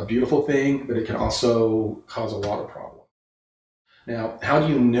be a beautiful thing, but it can also cause a lot of problems. Now, how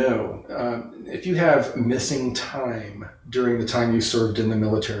do you know? If you have missing time during the time you served in the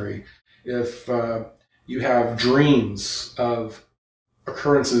military, if you have dreams of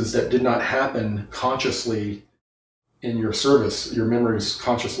occurrences that did not happen consciously in your service, your memories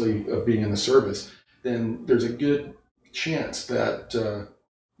consciously of being in the service, then there's a good chance that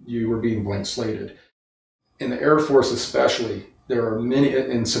you were being blank slated. In the Air Force especially, there are many,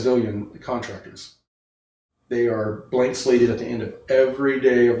 in civilian contractors, they are blank slated at the end of every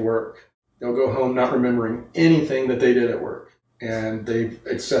day of work. They'll go home not remembering anything that they did at work, and they've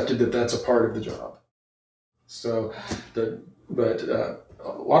accepted that that's a part of the job. So, a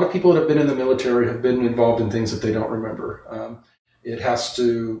lot of people that have been in the military have been involved in things that they don't remember.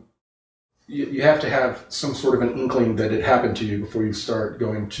 You have to have some sort of an inkling that it happened to you before you start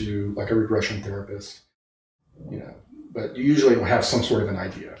going to like a regression therapist, but you usually will have some sort of an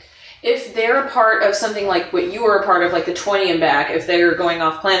idea. If they're a part of something like what you were a part of, like the 20 and back, if they're going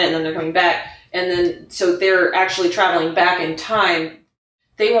off planet and then they're coming back, and then so they're actually traveling back in time,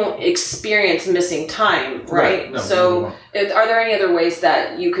 they won't experience missing time, right? No, so are there any other ways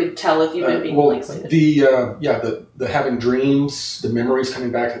that you could tell if you've been being blank slated? The having dreams, the memories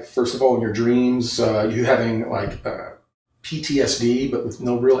coming back, first of all, in your dreams, you having like PTSD, but with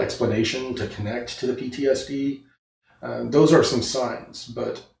no real explanation to connect to the PTSD. Those are some signs,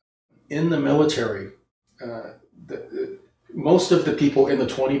 but in the military, most of the people in the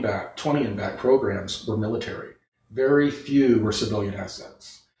 20 and back programs were military. Very few were civilian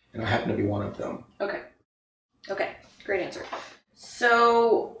assets, and I happen to be one of them. Okay, great answer.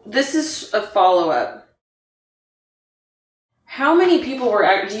 So this is a follow-up. How many people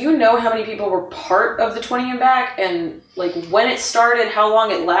do you know how many people were part of the 20 and back, and like when it started, how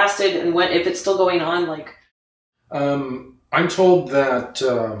long it lasted, and if it's still going on? Like, I'm told that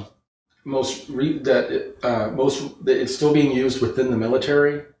it's still being used within the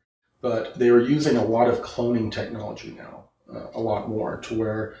military, but they are using a lot of cloning technology now, a lot more, to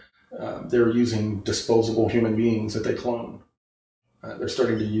where they're using disposable human beings that they clone. They're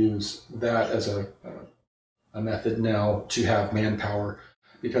starting to use that as a method now to have manpower,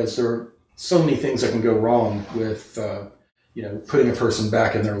 because there are so many things that can go wrong with putting a person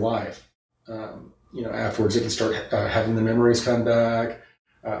back in their life. Afterwards they can start having the memories come back.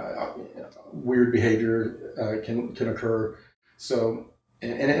 Weird behavior can occur. So,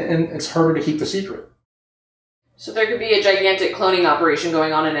 and it's harder to keep the secret. So there could be a gigantic cloning operation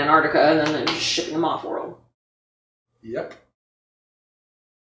going on in Antarctica, and then they're just shipping them off world. Yep.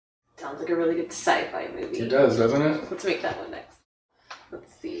 Sounds like a really good sci-fi movie. It does, doesn't it? Let's make that one next.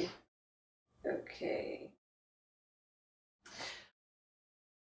 Let's see. Okay.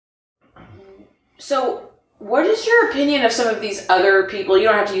 So, what is your opinion of some of these other people, you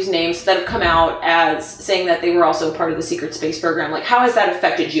don't have to use names, that have come out as saying that they were also part of the secret space program? Like, how has that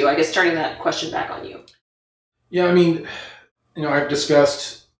affected you? I guess turning that question back on you. Yeah, I mean, I've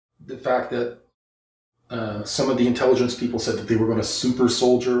discussed the fact that some of the intelligence people said that they were going to super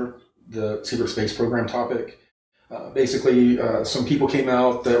soldier the secret space program topic. Basically, some people came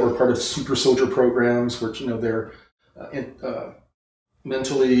out that were part of super soldier programs, which, they're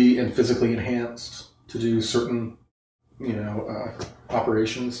mentally and physically enhanced to do certain,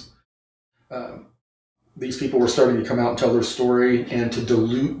 operations. These people were starting to come out and tell their story, and to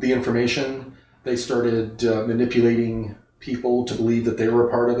dilute the information, they started manipulating people to believe that they were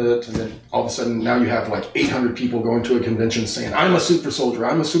a part of it. And then all of a sudden, now you have like 800 people going to a convention saying, I'm a super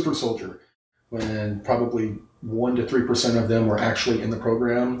soldier, when probably 1 to 3% of them were actually in the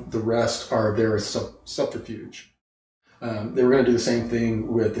program. The rest are there as subterfuge. They were going to do the same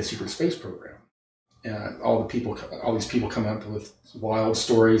thing with the secret space program. All these people come up with wild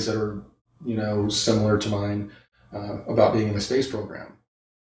stories that are, similar to mine about being in the space program.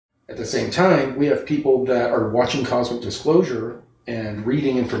 At the same time, we have people that are watching Cosmic Disclosure and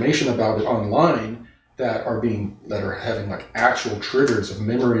reading information about it online that are having like actual triggers of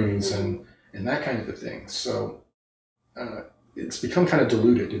memories and that kind of a thing. So it's become kind of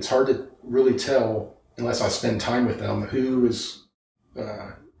diluted. It's hard to really tell, unless I spend time with them, who is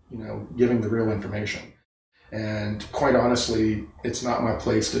giving the real information. And quite honestly, it's not my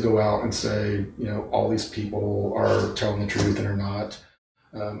place to go out and say, all these people are telling the truth and are not.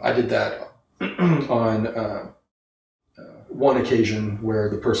 I did that on one occasion where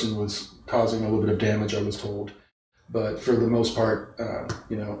the person was causing a little bit of damage, I was told. But for the most part,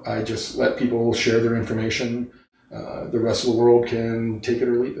 I just let people share their information. The rest of the world can take it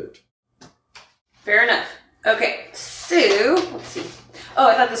or leave it. Fair enough. Okay, so let's see. Oh,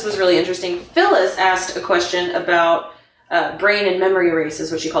 I thought this was really interesting. Phyllis asked a question about brain and memory erase,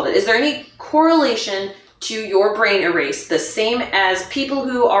 is what she called it. Is there any correlation to your brain erase, the same as people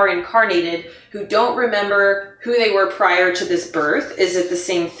who are incarnated who don't remember who they were prior to this birth? Is it the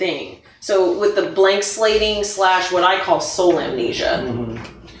same thing? So with the blank slating / what I call soul amnesia.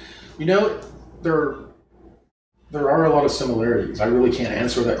 You know, there are a lot of similarities. I really can't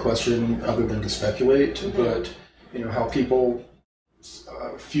answer that question other than to speculate, but you know, how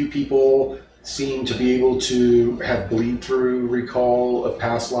few people seem to be able to have bleed-through recall of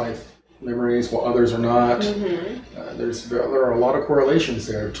past life memories while others are not. There are a lot of correlations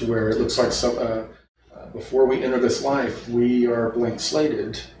there to where it looks like before we enter this life, we are blank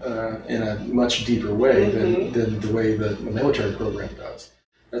slated in a much deeper way than the way that the military program does.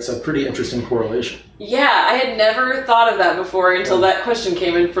 That's a pretty interesting correlation. Yeah, I had never thought of that before until that question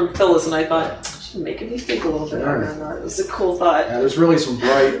came in from Phyllis, and I thought, she's making me think a little bit around that. It was a cool thought. Yeah, there's really some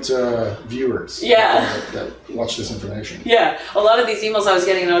bright viewers that watch this information. Yeah, a lot of these emails I was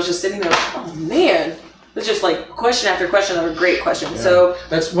getting, and I was just sitting there like, oh man. It's just like question after question that are great questions. Yeah. So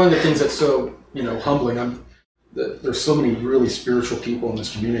that's one of the things that's so, you know, humbling. There's so many really spiritual people in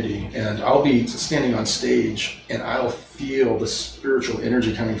this community, and I'll be standing on stage and I'll feel the spiritual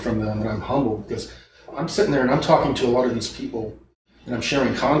energy coming from them, and I'm humbled because I'm sitting there and I'm talking to a lot of these people and I'm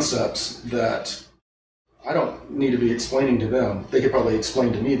sharing concepts that I don't need to be explaining to them. They could probably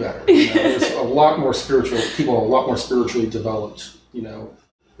explain to me better. You know? There's a lot more spiritual people, a lot more spiritually developed, you know,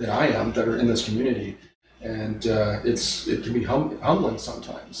 than I am that are in this community. And it can be humbling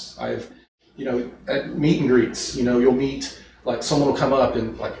sometimes. You know, at meet and greets, you know, you'll meet, like someone will come up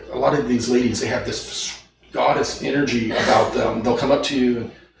and like a lot of these ladies, they have this goddess energy about them. They'll come up to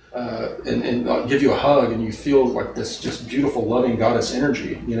you and give you a hug, and you feel like this just beautiful, loving goddess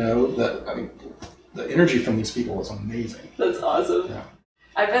energy, you know, the energy from these people is amazing. That's awesome. Yeah.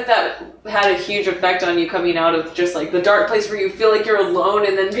 I bet that had a huge effect on you coming out of just like the dark place where you feel like you're alone,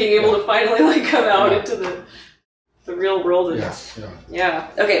 and then being able to finally like come out into the real world. Yeah.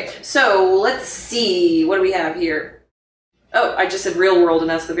 Okay, so let's see. What do we have here? Oh, I just said real world, and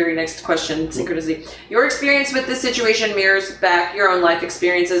that's the very next question, synchronicity. Your experience with this situation mirrors back your own life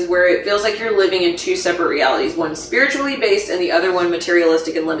experiences where it feels like you're living in two separate realities, one spiritually based and the other one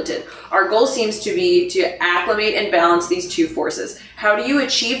materialistic and limited. Our goal seems to be to acclimate and balance these two forces. How do you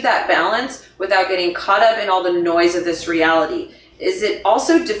achieve that balance without getting caught up in all the noise of this reality? Is it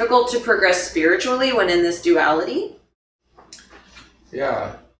also difficult to progress spiritually when in this duality?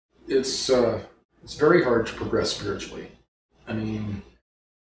 Yeah, it's very hard to progress spiritually. I mean,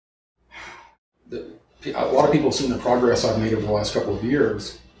 a lot of people have seen the progress I've made over the last couple of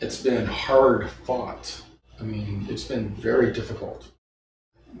years. It's been hard fought. I mean, it's been very difficult.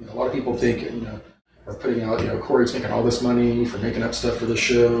 You know, a lot of people think, you know, are putting out, you know, Corey's making all this money for making up stuff for the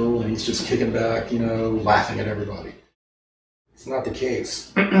show, and he's just kicking back, you know, laughing at everybody. It's not the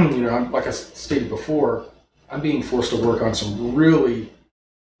case. You know, like I stated before, I'm being forced to work on some really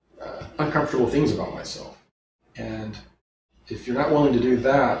uncomfortable things about myself. And if you're not willing to do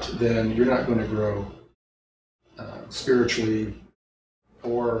that, then you're not going to grow spiritually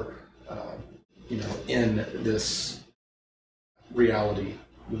or, you know, in this reality.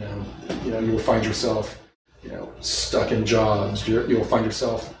 You know, you'll find yourself, you know, stuck in jobs. You'll find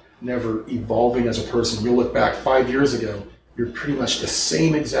yourself never evolving as a person. You'll look back 5 years ago, you're pretty much the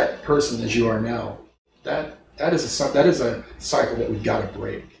same exact person as you are now. That is a cycle that we've got to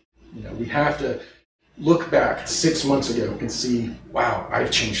break. You know, we have to look back 6 months ago and see, wow,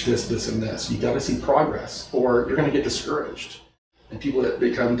 I've changed this, this, and this. You got to see progress, or you're going to get discouraged. And people that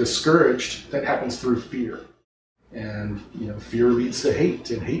become discouraged, that happens through fear. And, you know, fear leads to hate,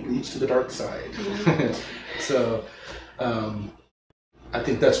 and hate leads to the dark side. So, I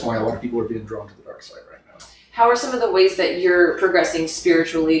think that's why a lot of people are being drawn to the dark side right now. How are some of the ways that you're progressing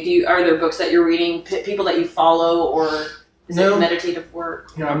spiritually? Are there books that you're reading, people that you follow, or is it meditative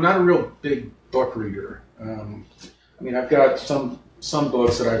work? You know, I'm not a real big book reader. I mean, I've got some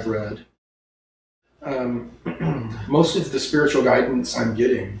books that I've read. Most of the spiritual guidance I'm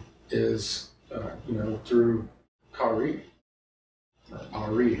getting is, you know, through Ari.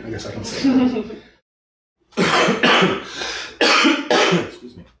 Ari, I guess I can say that.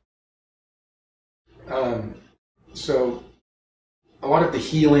 Excuse me. So a lot of the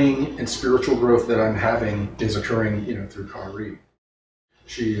healing and spiritual growth that I'm having is occurring, you know, through Ari.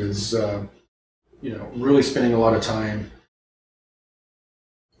 She is, you know, really spending a lot of time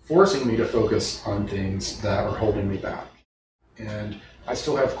forcing me to focus on things that are holding me back. And I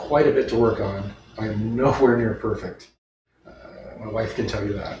still have quite a bit to work on. I'm nowhere near perfect. My wife can tell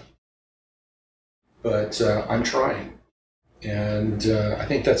you that. But I'm trying. And I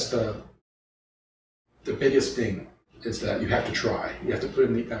think that's the biggest thing, is that you have to try. You have to put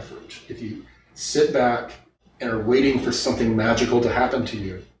in the effort. If you sit back and are waiting for something magical to happen to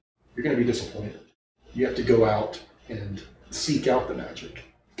you, you're going to be disappointed. You have to go out and seek out the magic.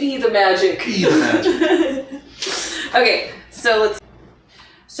 Be the magic. Be the magic. Okay, so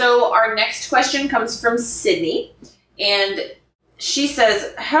our next question comes from Sydney, and she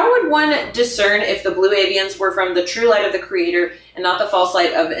says, how would one discern if the blue avians were from the true light of the creator and not the false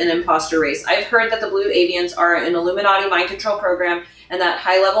light of an imposter race? I've heard that the blue avians are an Illuminati mind control program and that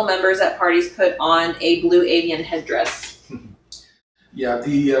high-level members at parties put on a blue avian headdress. Yeah,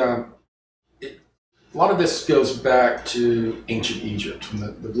 a lot of this goes back to ancient Egypt, when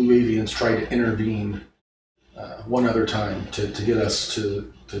the blue avians tried to intervene one other time to get us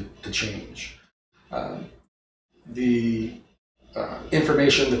to change. The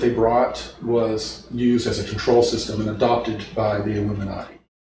information that they brought was used as a control system and adopted by the Illuminati.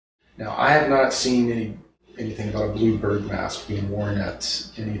 Now, I have not seen anything about a blue bird mask being worn at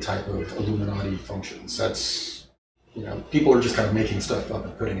any type of Illuminati functions. That's, people are just kind of making stuff up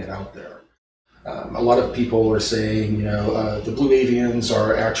and putting it out there. A lot of people are saying, the blue avians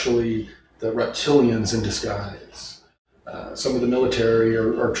are actually the reptilians in disguise. Some of the military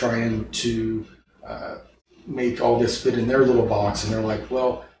are trying to make all this fit in their little box, and they're like,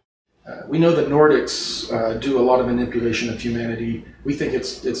 well, we know the Nordics do a lot of manipulation of humanity. We think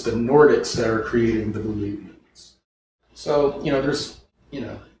it's the Nordics that are creating the blue avians. So,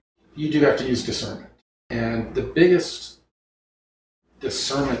 you do have to use discernment. And the biggest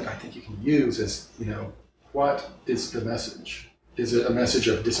discernment I think you can use is, what is the message? Is it a message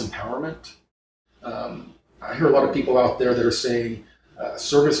of disempowerment? I hear a lot of people out there that are saying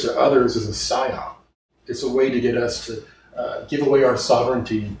service to others is a psyop. It's a way to get us to give away our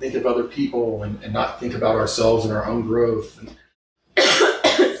sovereignty and think of other people and not think about ourselves and our own growth.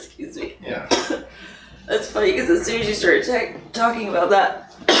 Excuse me. Yeah. That's funny because as soon as you started talking about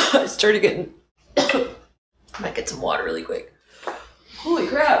that, I started getting... I might get some water really quick. Holy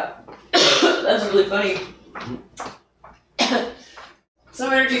crap. That's really funny.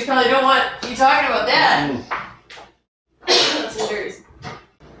 Some energies probably don't want you talking about that. That's hilarious.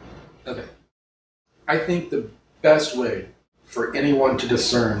 Okay. I think the best way for anyone to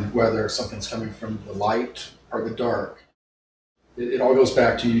discern whether something's coming from the light or the dark, it all goes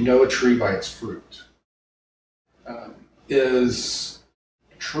back to a tree by its fruit, is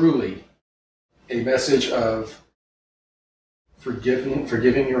truly a message of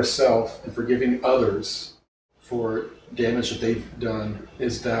forgiving yourself and forgiving others for damage that they've done.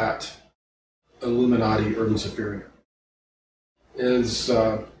 Is that Illuminati or Luciferian? Is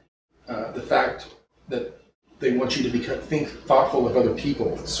the fact that they want you to think thoughtful of other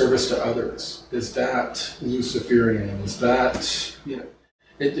people, service to others? Is that Luciferian? Is that,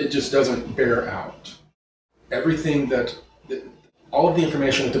 it just doesn't bear out. Everything all of the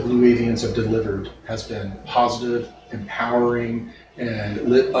information that the Blue Avians have delivered has been positive, empowering, and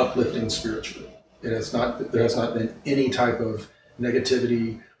uplifting spiritually. There has not been any type of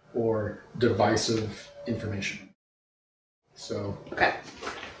negativity or divisive information. So. Okay.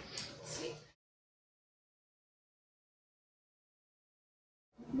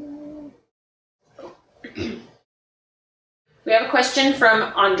 We have a question from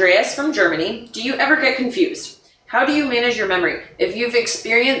Andreas from Germany. Do you ever get confused? How do you manage your memory? If you've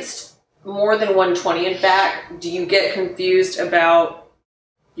experienced more than 120 and back, do you get confused about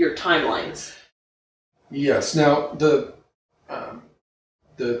your timelines? Yes. Now, the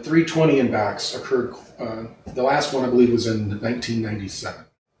 320 and backs occurred, the last one I believe was in 1997.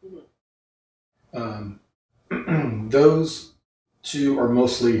 Mm-hmm. Those two are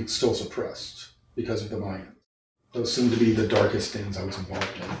mostly still suppressed because of the Mayans. Those seem to be the darkest things I was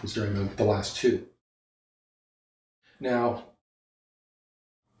involved in. It was during the last two. Now,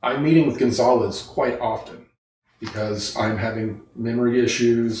 I'm meeting with Gonzalez quite often because I'm having memory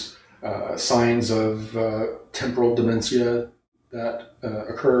issues, signs of temporal dementia that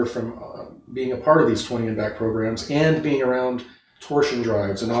occur from being a part of these 20 and back programs and being around torsion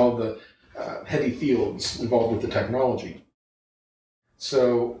drives and all the heavy fields involved with the technology.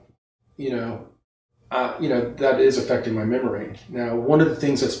 So, that is affecting my memory. Now, one of the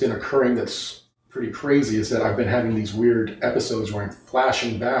things that's been occurring that's pretty crazy is that I've been having these weird episodes where I'm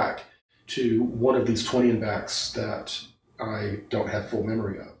flashing back to one of these 20 and backs that I don't have full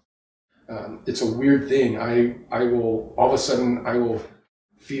memory of. It's a weird thing. I will, all of a sudden, I will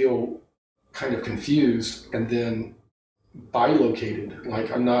feel kind of confused and then bilocated,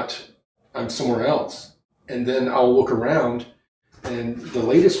 like I'm somewhere else. And then I'll look around, and the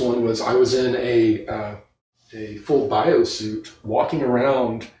latest one was I was in a full biosuit walking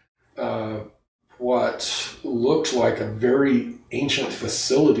around what looked like a very ancient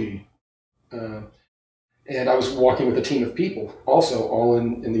facility. And I was walking with a team of people, also all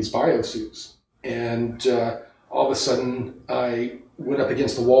in these biosuits. And all of a sudden I went up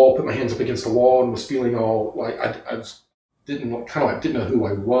against the wall, put my hands up against the wall, and was feeling all like didn't know who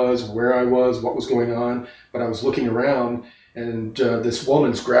I was, where I was, what was going on. But I was looking around, and this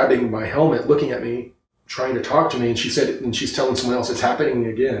woman's grabbing my helmet, looking at me, trying to talk to me, and she's telling someone else, "It's happening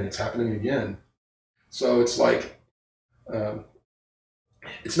again. It's happening again." So it's like,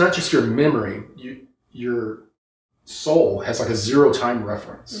 it's not just your memory. Your soul has like a zero time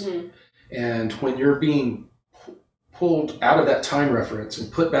reference, and when you're being pulled out of that time reference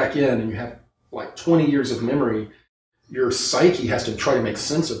and put back in, and you have like 20 years of memory, your psyche has to try to make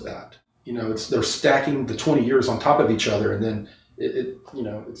sense of that. They're stacking the 20 years on top of each other, and then it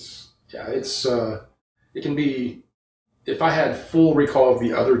can be. If I had full recall of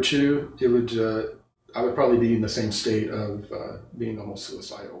the other two, I would probably be in the same state of being almost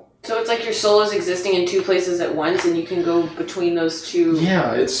suicidal. So it's like your soul is existing in two places at once, and you can go between those two.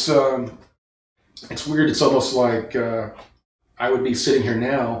 Yeah, it's weird. It's almost like I would be sitting here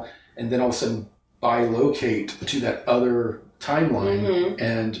now, and then all of a sudden bilocate to that other timeline,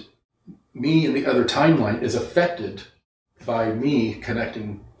 and me in the other timeline is affected by me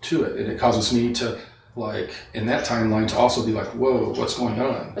connecting to it, and it causes me to, like, in that timeline, to also be like, whoa, what's going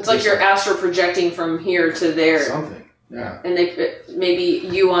on? It's like you're astral projecting from here to there. Something, yeah. And maybe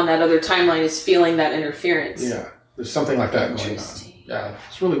you on that other timeline is feeling that interference. Yeah, there's something like that going on. Yeah,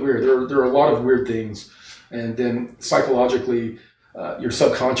 it's really weird. There are a lot of weird things. And then psychologically, your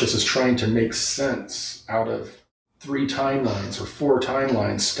subconscious is trying to make sense out of 3 timelines or 4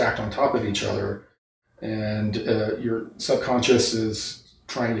 timelines stacked on top of each other. And your subconscious is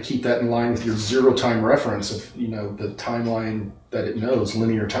trying to keep that in line with your zero time reference of, the timeline that it knows,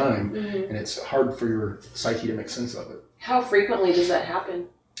 linear time. And it's hard for your psyche to make sense of it. How frequently does that happen?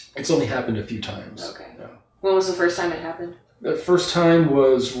 It's only happened a few times. Okay. Yeah. When was the first time it happened? The first time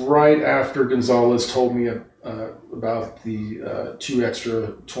was right after Gonzalez told me about the 2 extra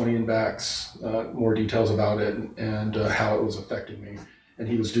 20 and backs, more details about it, and how it was affecting me. And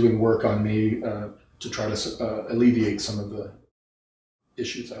he was doing work on me to try to alleviate some of the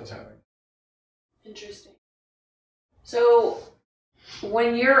issues I was having. Interesting. So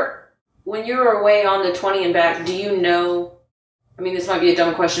when you're away on the 20 and back, do you know, I mean, this might be a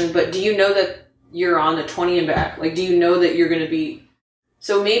dumb question, but do you know that you're on the 20 and back? Like, do you know that you're going to be...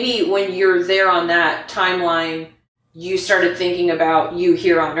 So maybe when you're there on that timeline, you started thinking about you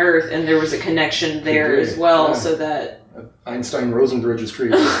here on Earth, and there was a connection there as well, yeah. So that... Einstein-Rosen bridge is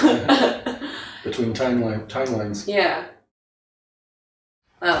created between timelines. Yeah.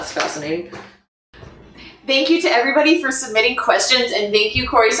 That's fascinating. Thank you to everybody for submitting questions, and thank you,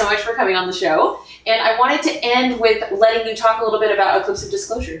 Corey, so much for coming on the show. And I wanted to end with letting you talk a little bit about Eclipse of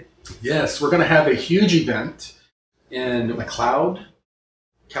Disclosure. Yes, we're going to have a huge event in McLeod,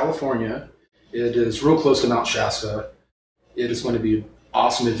 California. It is real close to Mount Shasta. It is going to be an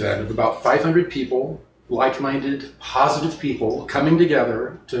awesome event of about 500 people, like-minded, positive people coming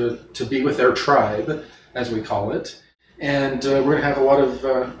together to be with their tribe, as we call it. And we're going to have a lot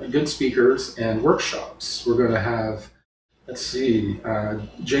of good speakers and workshops. We're going to have,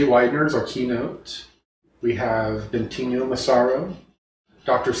 Jay Widener is our keynote. We have Bentinho Massaro.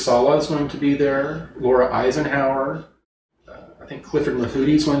 Dr. Sala is going to be there. Laura Eisenhower. I think Clifford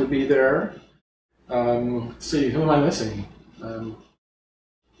Mahudi is going to be there. Let's see, who am I missing?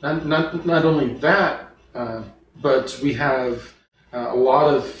 Not only that, but we have a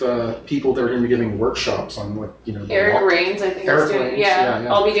lot of people that are going to be giving workshops on what, Eric Rains, I think, is doing. Yeah,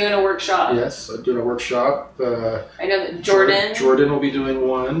 I'll be doing a workshop. Yes, I'm doing a workshop. I know that Jordan will be doing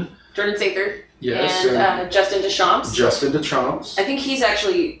one. Jordan Sather. Yes. And Justin Deschamps. Justin Deschamps. I think he's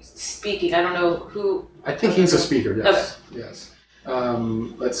actually speaking. I don't know who. I think he's a speaker, yes. Okay. Yes.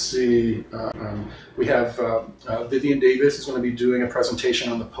 Let's see. We have Vivian Davis is going to be doing a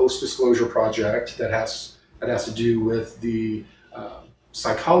presentation on the Post-Disclosure Project that has to do with the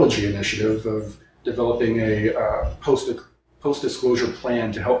psychology initiative of developing a post-disclosure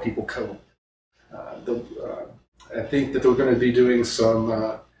plan to help people cope. I think that they're going to be doing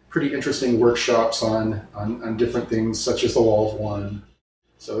some pretty interesting workshops on different things, such as the Law of One.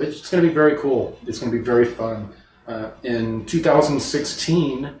 So it's going to be very cool. It's going to be very fun. In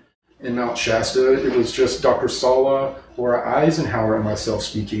 2016, in Mount Shasta, it was just Dr. Sala, Laura Eisenhower, and myself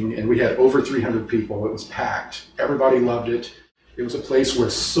speaking, and we had over 300 people. It was packed. Everybody loved it. It was a place where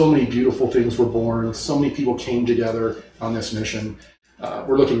so many beautiful things were born. So many people came together on this mission.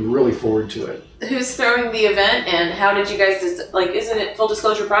 We're looking really forward to it. Who's throwing the event, and how did you guys, isn't it Full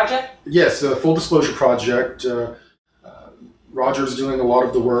Disclosure Project? Yes, Full Disclosure Project. Roger's doing a lot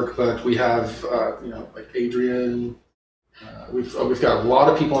of the work, but we have, like Adrian. We've got a lot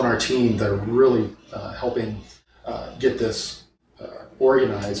of people on our team that are really helping get this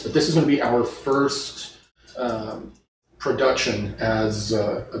organized. But this is going to be our first production as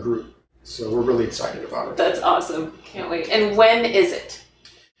a group. So we're really excited about it. That's awesome. Can't wait. And when is it?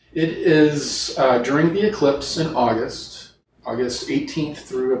 It is during the eclipse in August 18th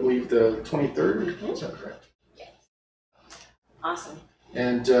through, I believe, the 23rd. Mm-hmm. Is that correct? Yes. Awesome.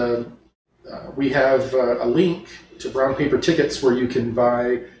 And we have a link to brown paper tickets where you can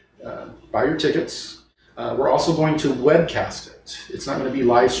buy your tickets. We're also going to webcast it. It's not going to be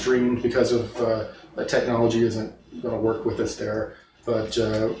live streamed because of the technology isn't going to work with us there. But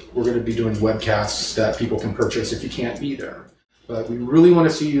we're going to be doing webcasts that people can purchase if you can't be there. But we really want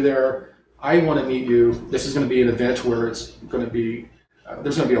to see you there. I want to meet you. This is going to be an event where it's going to be,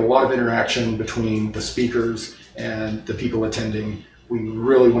 there's going to be a lot of interaction between the speakers and the people attending. We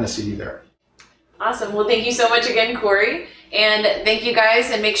really want to see you there. Awesome. Well, thank you so much again, Corey. And thank you guys.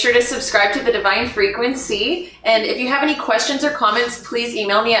 And make sure to subscribe to The Divine Frequency. And if you have any questions or comments, please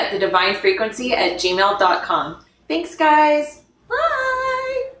email me at thedivinefrequency@gmail.com. Thanks, guys.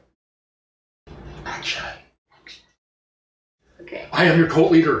 Bye. Action. Okay. I am your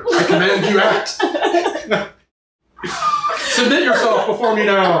cult leader. I command you act. Submit yourself before me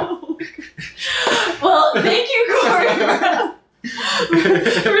now. Well, thank you, Corey.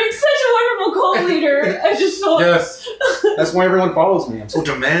 You're such a wonderful cult leader. I just felt... Yes. That's why everyone follows me. I'm so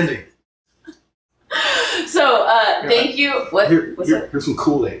demanding. So, thank you. What? Here's some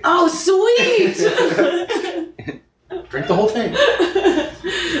Kool-Aid. Oh, sweet. Drink the whole thing.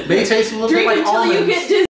 They taste a little bit like almonds. Drink until you get dizzy.